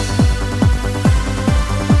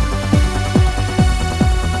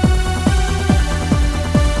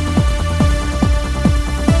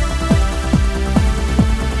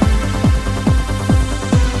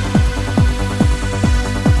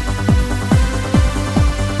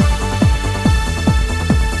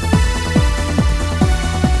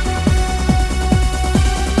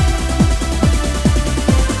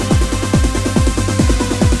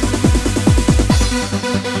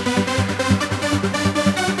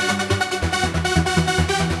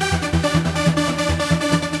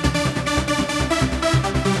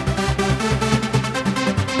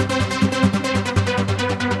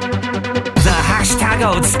 big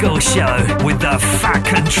old school show with the Fat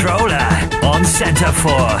Controller on Center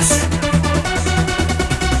Force.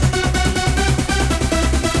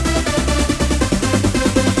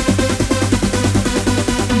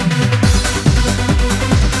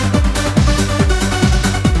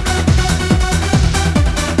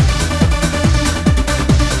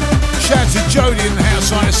 Shout to Jodie in the house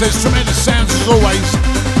tonight. It says tremendous sounds as always.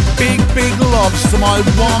 Big loves to my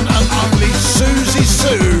one and only Susie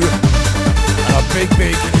Sue. And a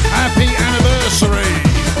big happy anniversary.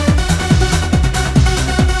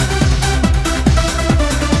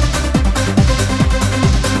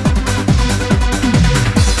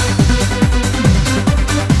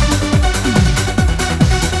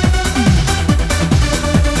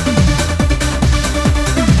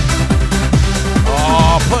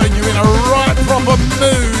 Putting you in a right proper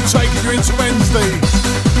mood, taking you into Wednesday.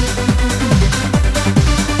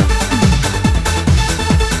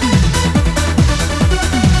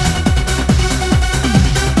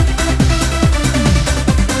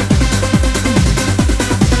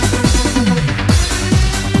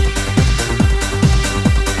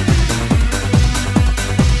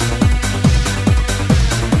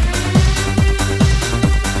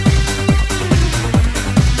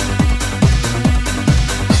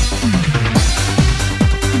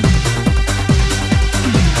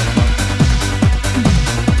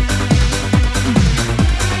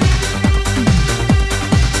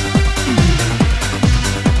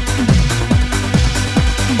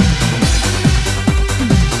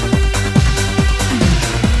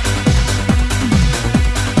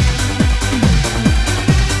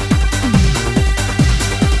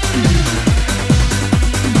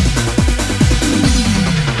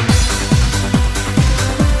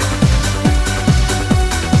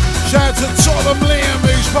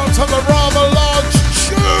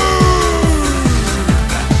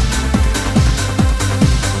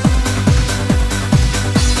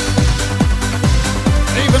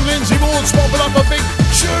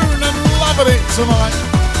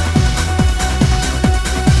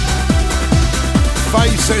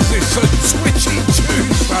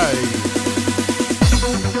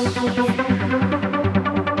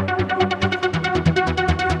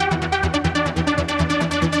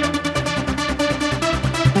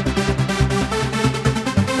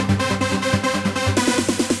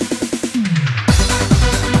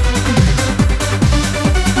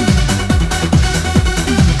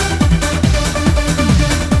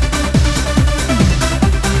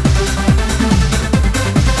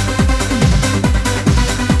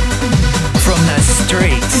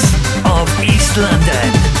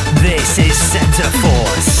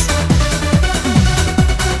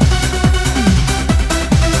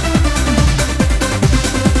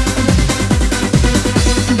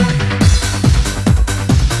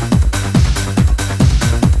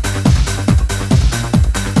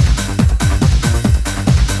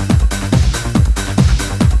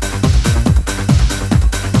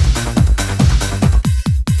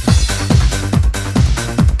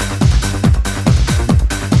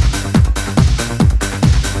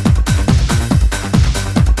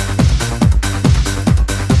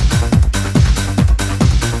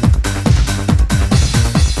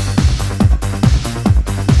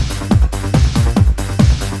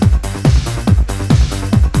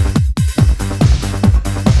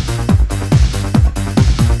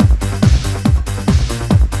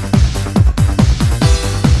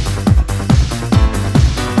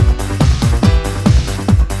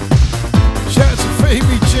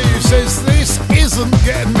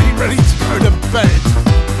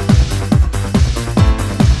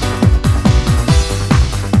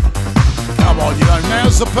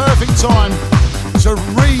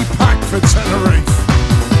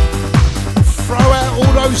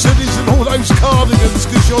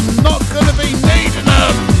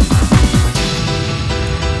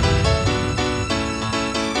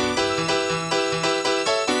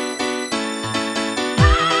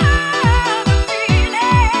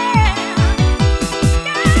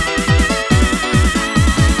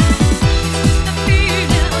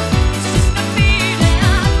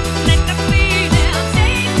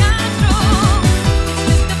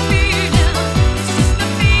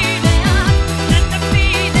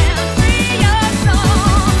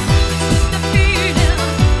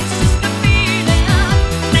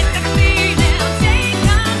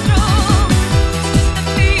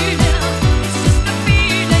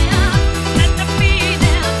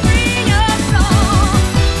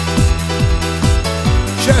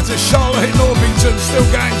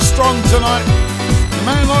 Tonight, a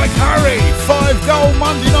man like Harry, 5-goal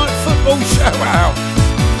Monday night football shout out.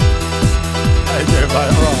 How you doing, mate?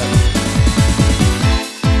 All right.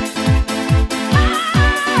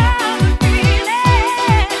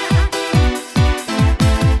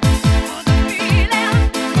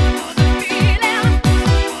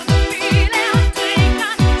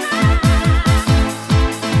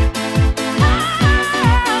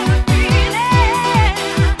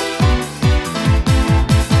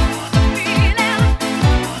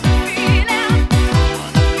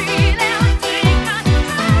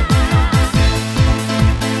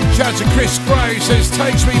 Shout to Chris Gray, says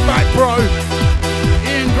takes me back, bro.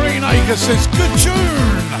 Ian Greenacre says good tune.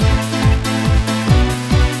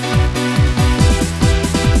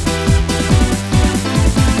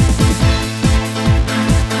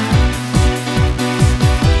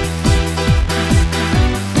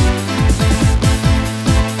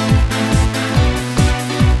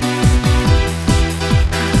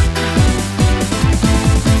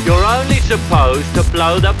 You're only supposed to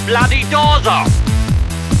blow the bloody doors off.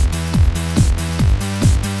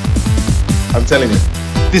 I'm telling you,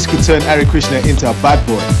 this could turn Hare Krishna into a bad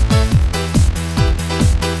boy.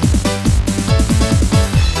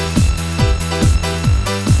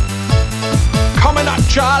 Coming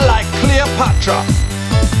at ya like Cleopatra.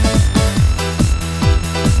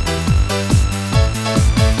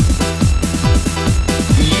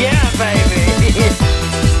 Yeah, baby.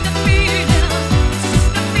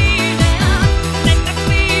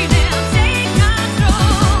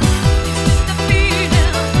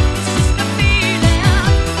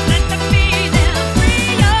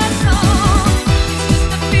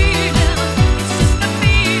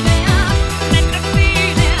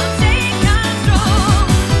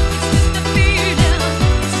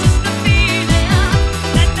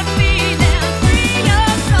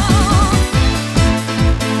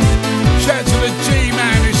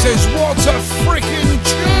 What a freaking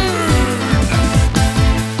tune!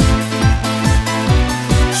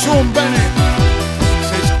 Sean Bennett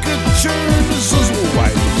says good tunes as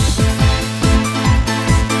always.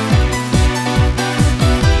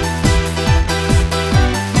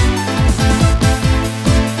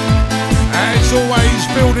 As always,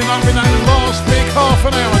 building up in that last big half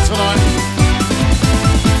an hour tonight.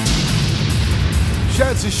 Shout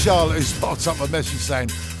out to Charlotte who's popped up a message saying,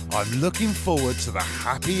 I'm looking forward to the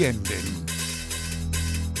happy ending.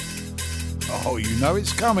 Oh, you know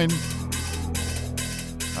it's coming.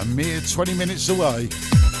 A mere 20 minutes away.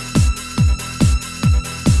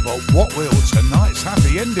 But what will tonight's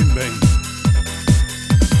happy ending be?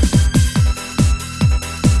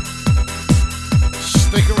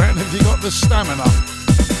 Stick around if you got the stamina.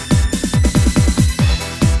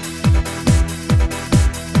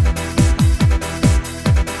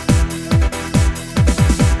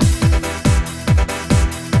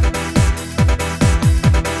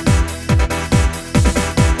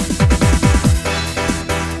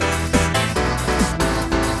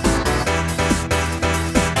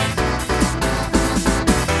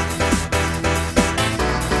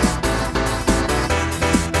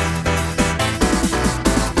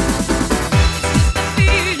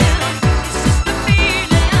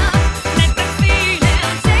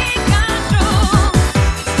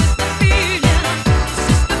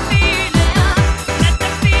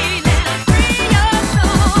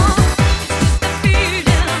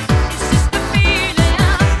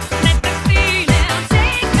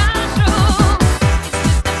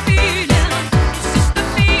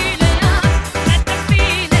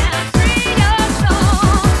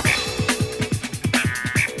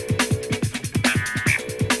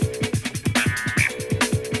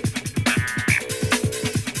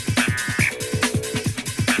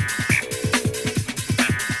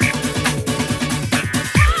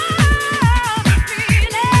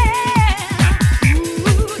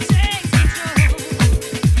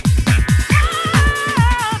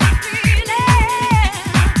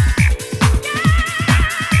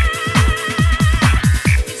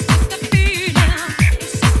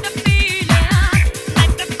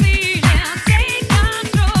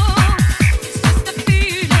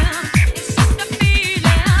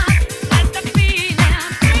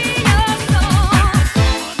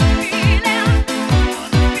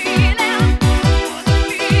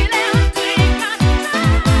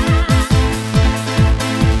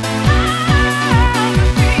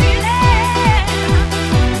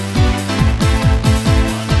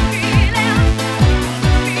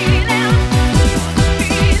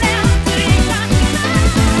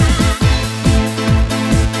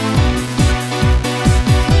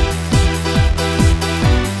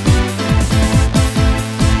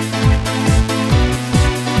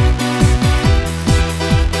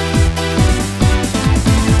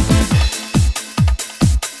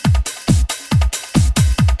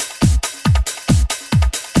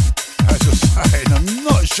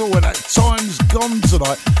 Sure where that time's gone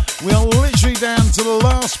tonight. We are literally down to the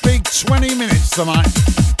last big 20 minutes tonight.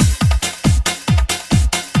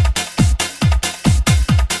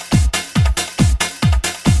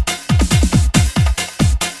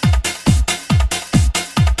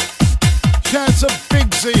 Shout out to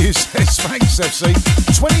Big Z who says thanks FC.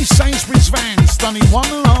 20 Sainsbury's vans done in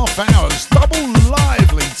 1.5 hours. Double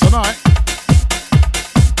lively tonight.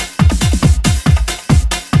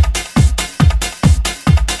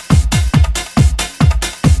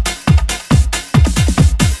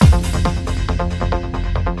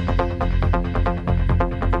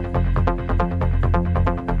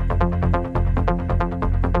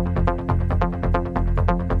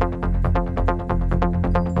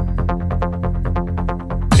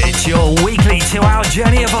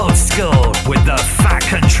 journey of old school with the Fat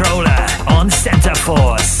Controller on Center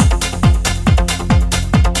Force.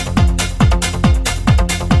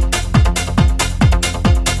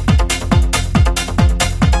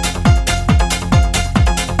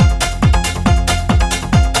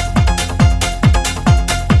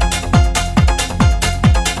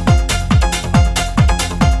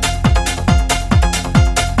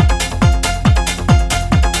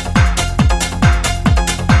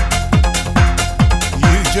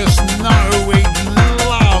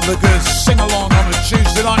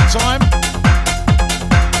 Time.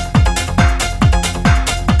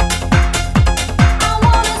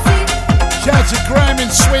 Shout to Graham in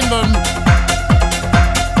Swindon,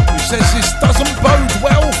 who says this doesn't bode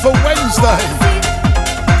well for Wednesday.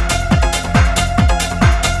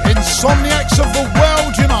 Insomniacs of the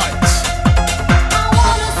world unite.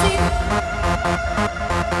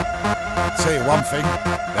 Tell you one thing,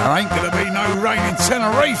 there ain't going to be no rain in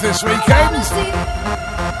Tenerife this weekend.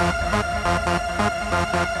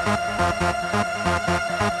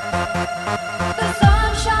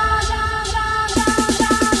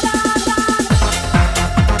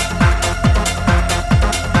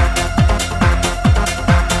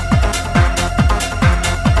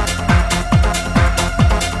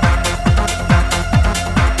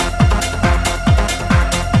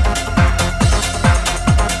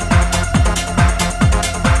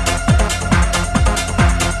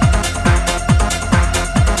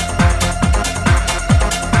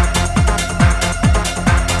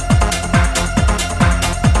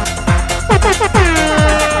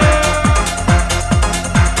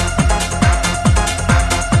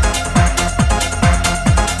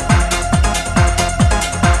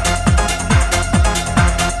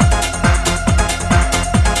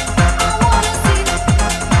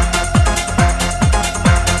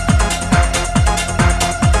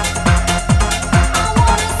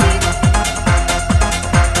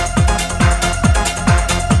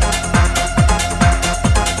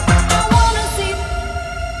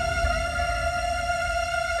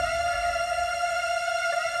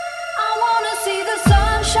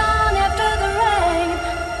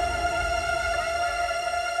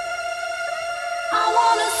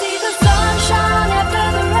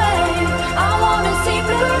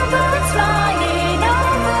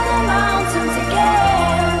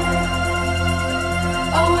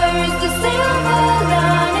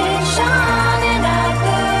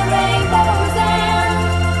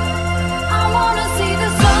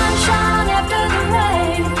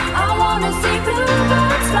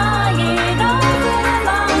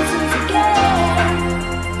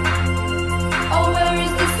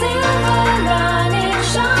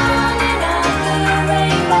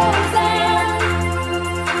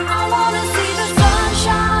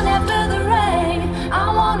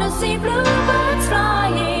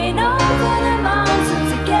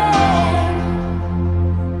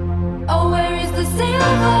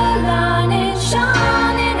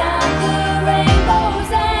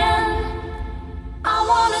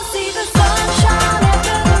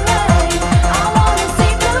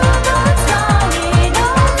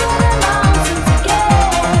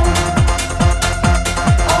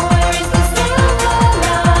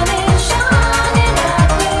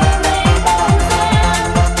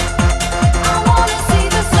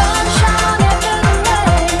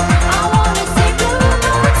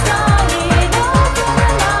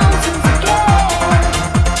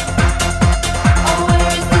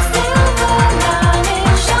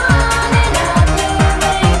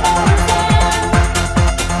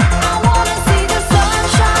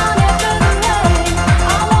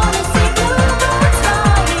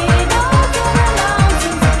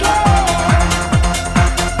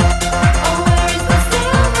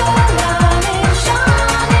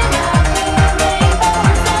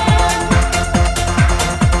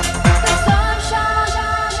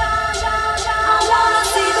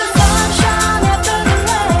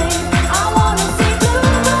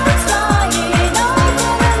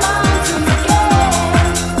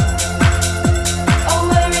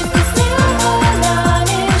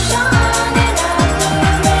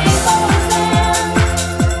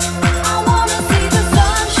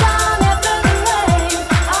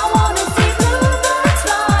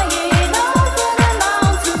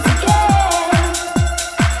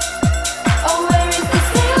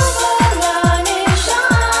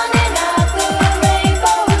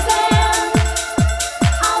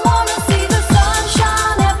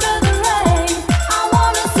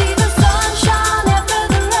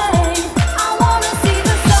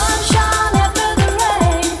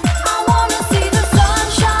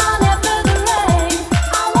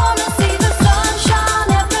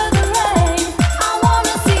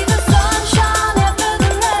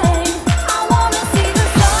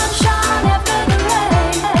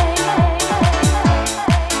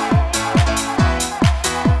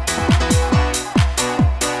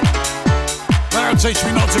 teach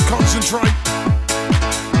me not to concentrate.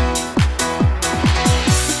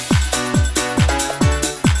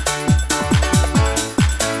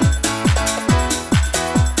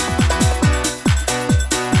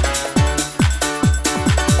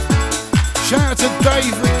 Shout out to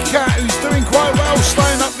Dave the Cat, who's doing quite well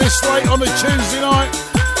staying up this late on a Tuesday night.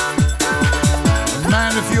 A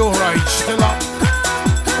man of your age, still up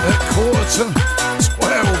at 11:45.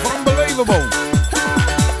 Unbelievable.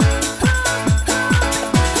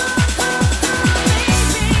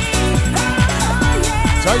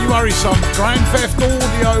 Don't you worry, son. Grand Theft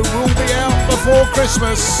Audio will be out before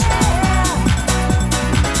Christmas.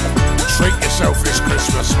 Treat yourself this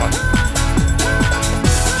Christmas, mate.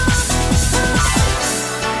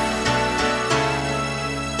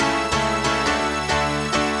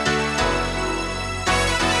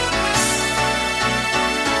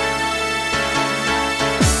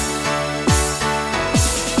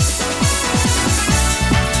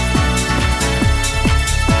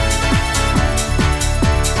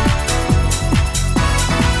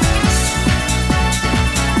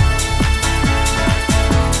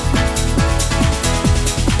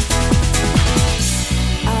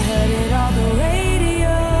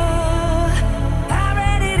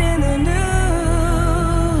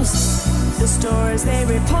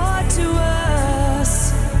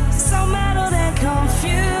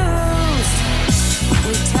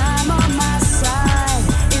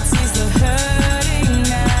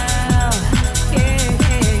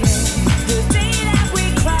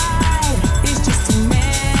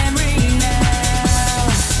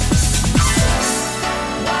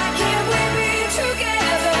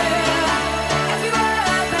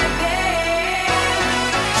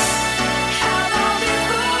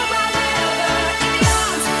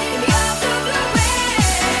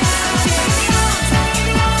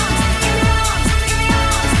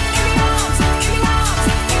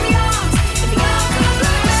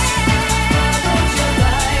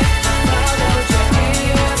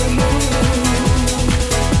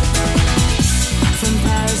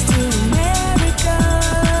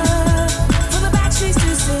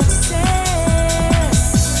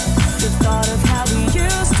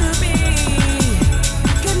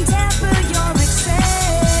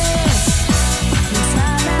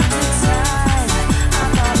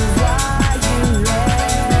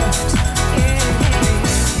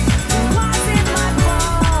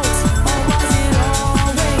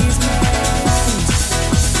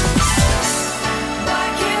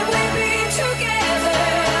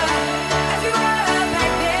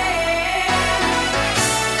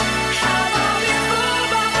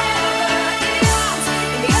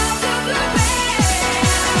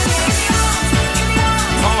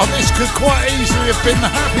 Been the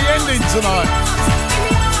happy ending tonight.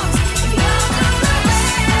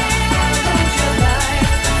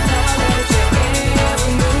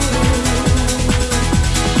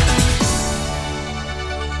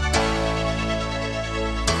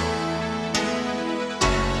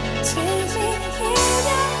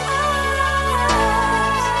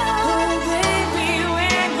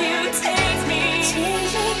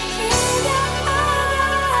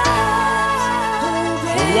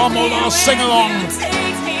 One more last sing along.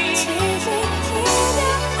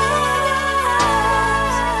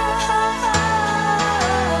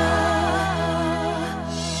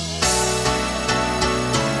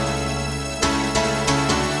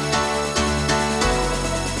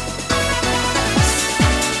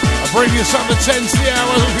 Bring us up to 10 to the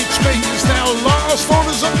hour, which means it's now last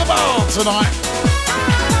orders at the bar tonight.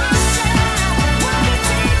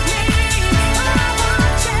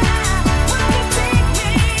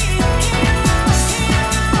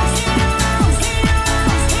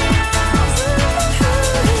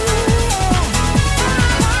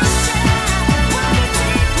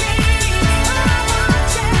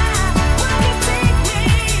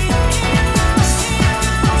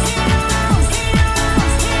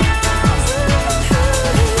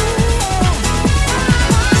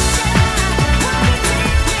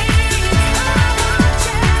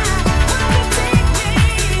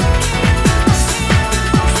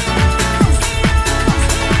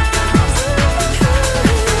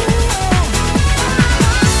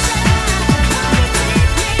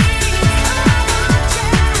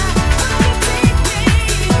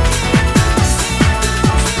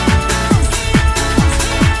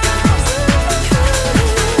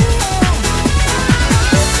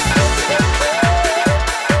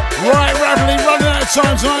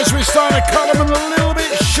 Time tonight, so we're starting to cut them a little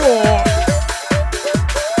bit short.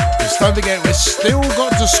 Just don't forget, we've still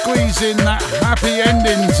got to squeeze in that happy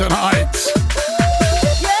ending tonight.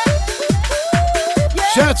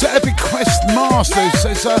 Shout out to Epic Quest Master who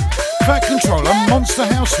says, Fat Controller, Monster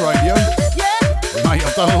House Radio. Mate,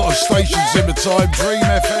 I've done a lot of stations in the time. Dream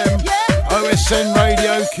FM, OSN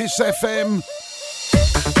Radio, Kiss FM.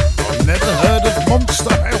 I've never heard of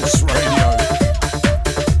Monster House Radio.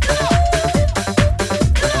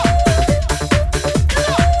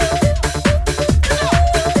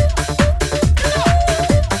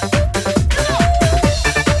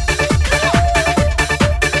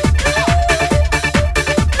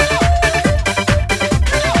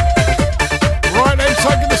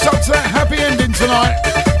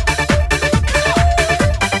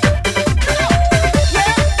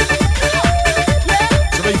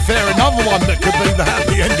 One that could be the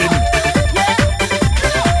happy ending.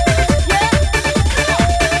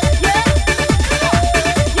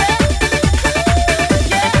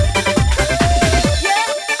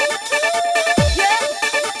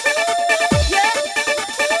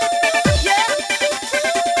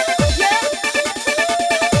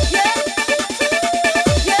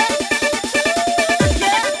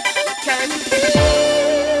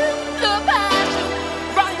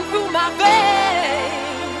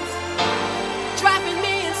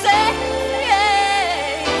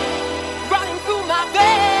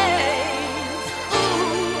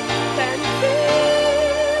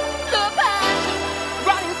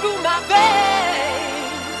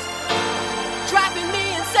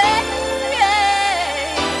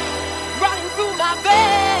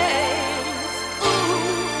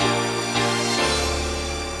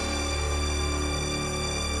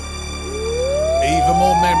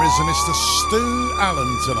 Mr. Stu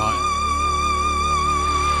Allen tonight.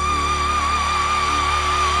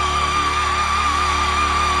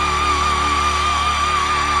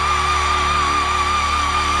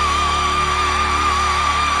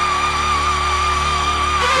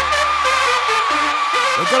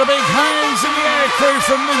 We've got a big hands in the air crew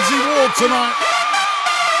from Lindsay Ward tonight.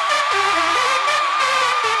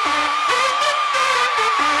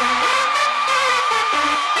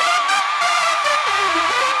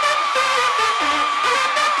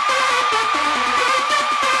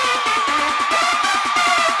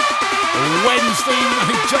 Wednesday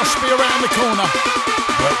may just be around the corner,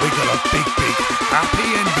 but we got a big happy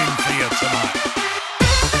ending for you tonight.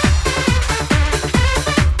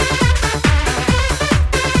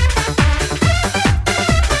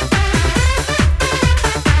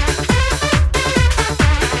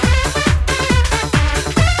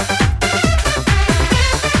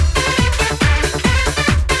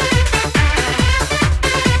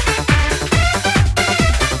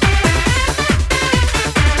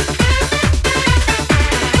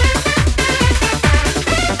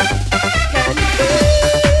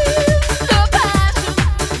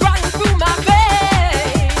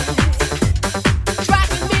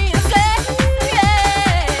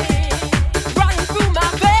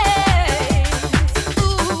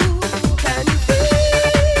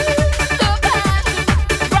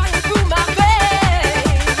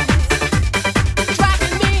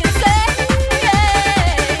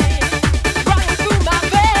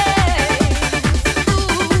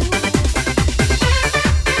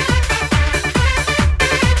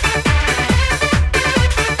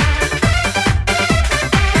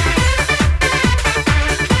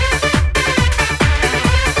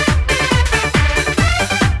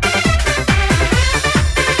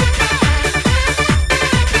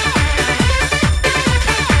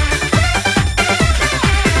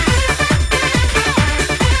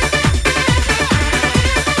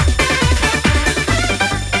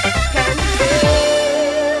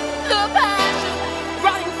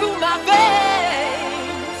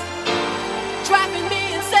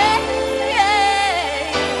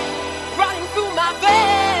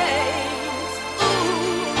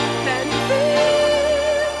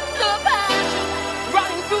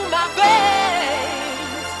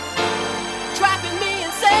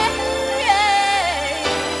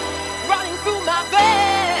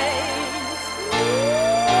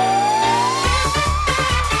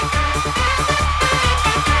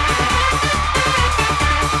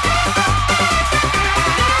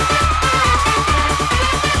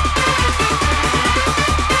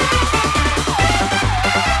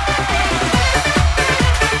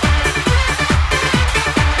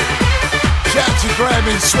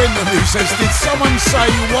 In Swindon, who says, did someone say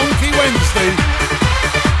Wonky Wednesday?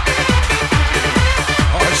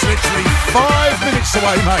 Oh, it's literally 5 minutes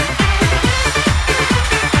away, mate.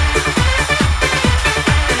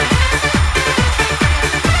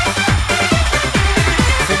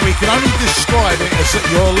 I think we can only describe it as that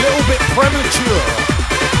you're a little bit premature.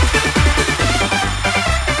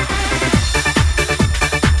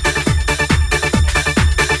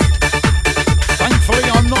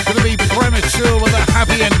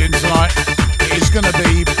 going to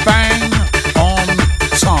be bang on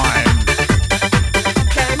time.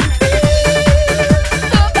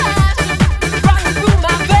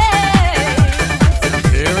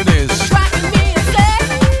 Here it is.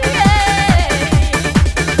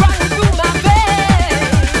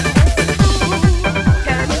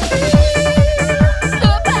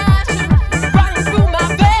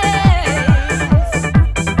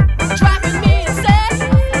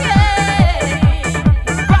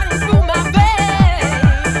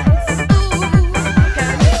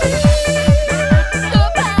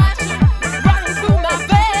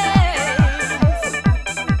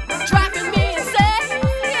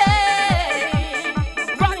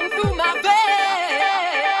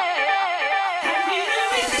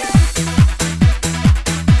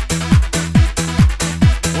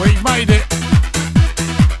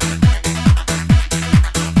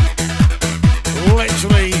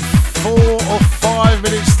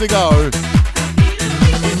 To go.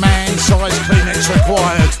 Man-sized Kleenex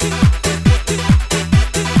required.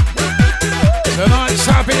 Tonight's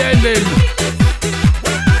happy ending.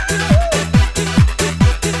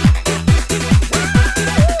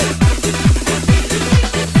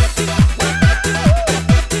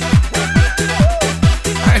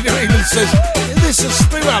 And England says, is this a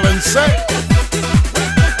Stu Allen set?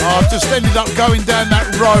 I've just ended up going down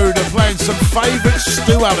that road and playing some favourite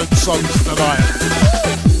Stu Allen songs tonight.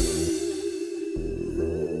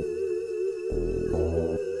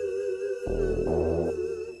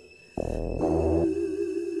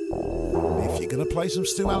 Play some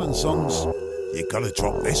Stu Allen songs, you gotta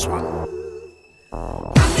drop this one.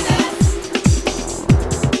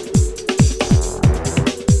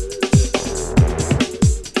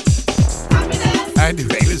 Andy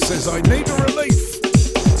Wheeler says, I need a relief.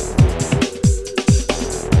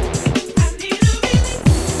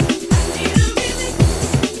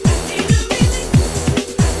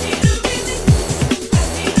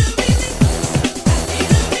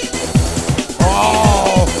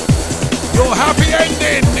 Happy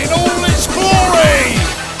ending in all its glory.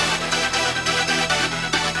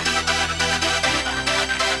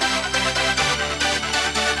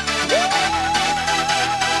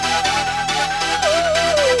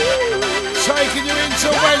 Taking you into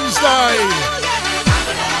Wednesday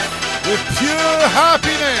with pure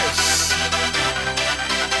happiness.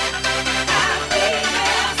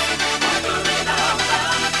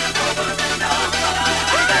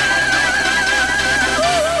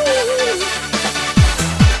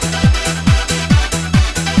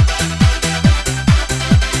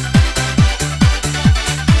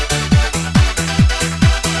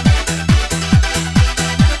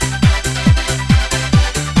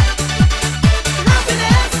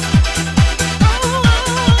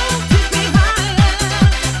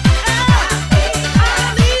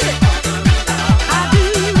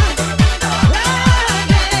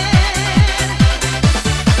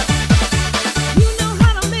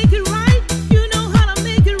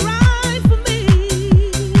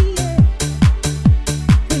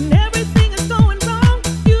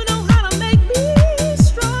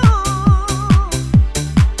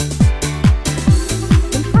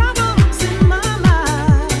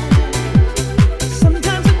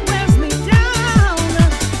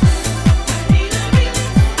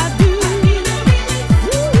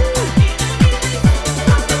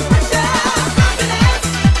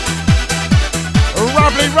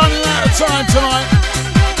 Time tonight.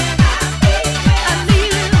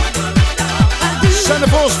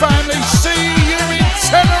 Centreforce family, see you in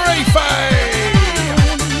Tenerife.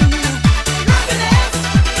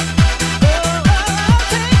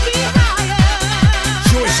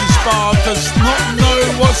 Joyce's bar does not know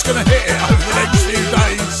what's going to hit it over the next few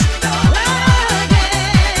days.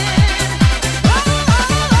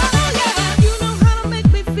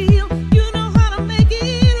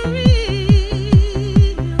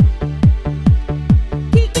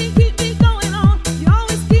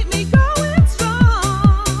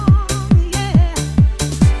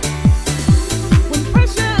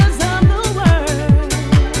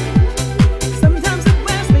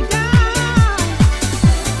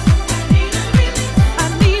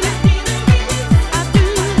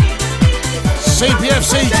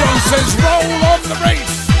 CPFC John says, roll on the reef.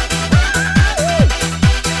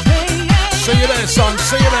 See you there, son.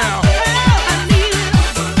 See you now.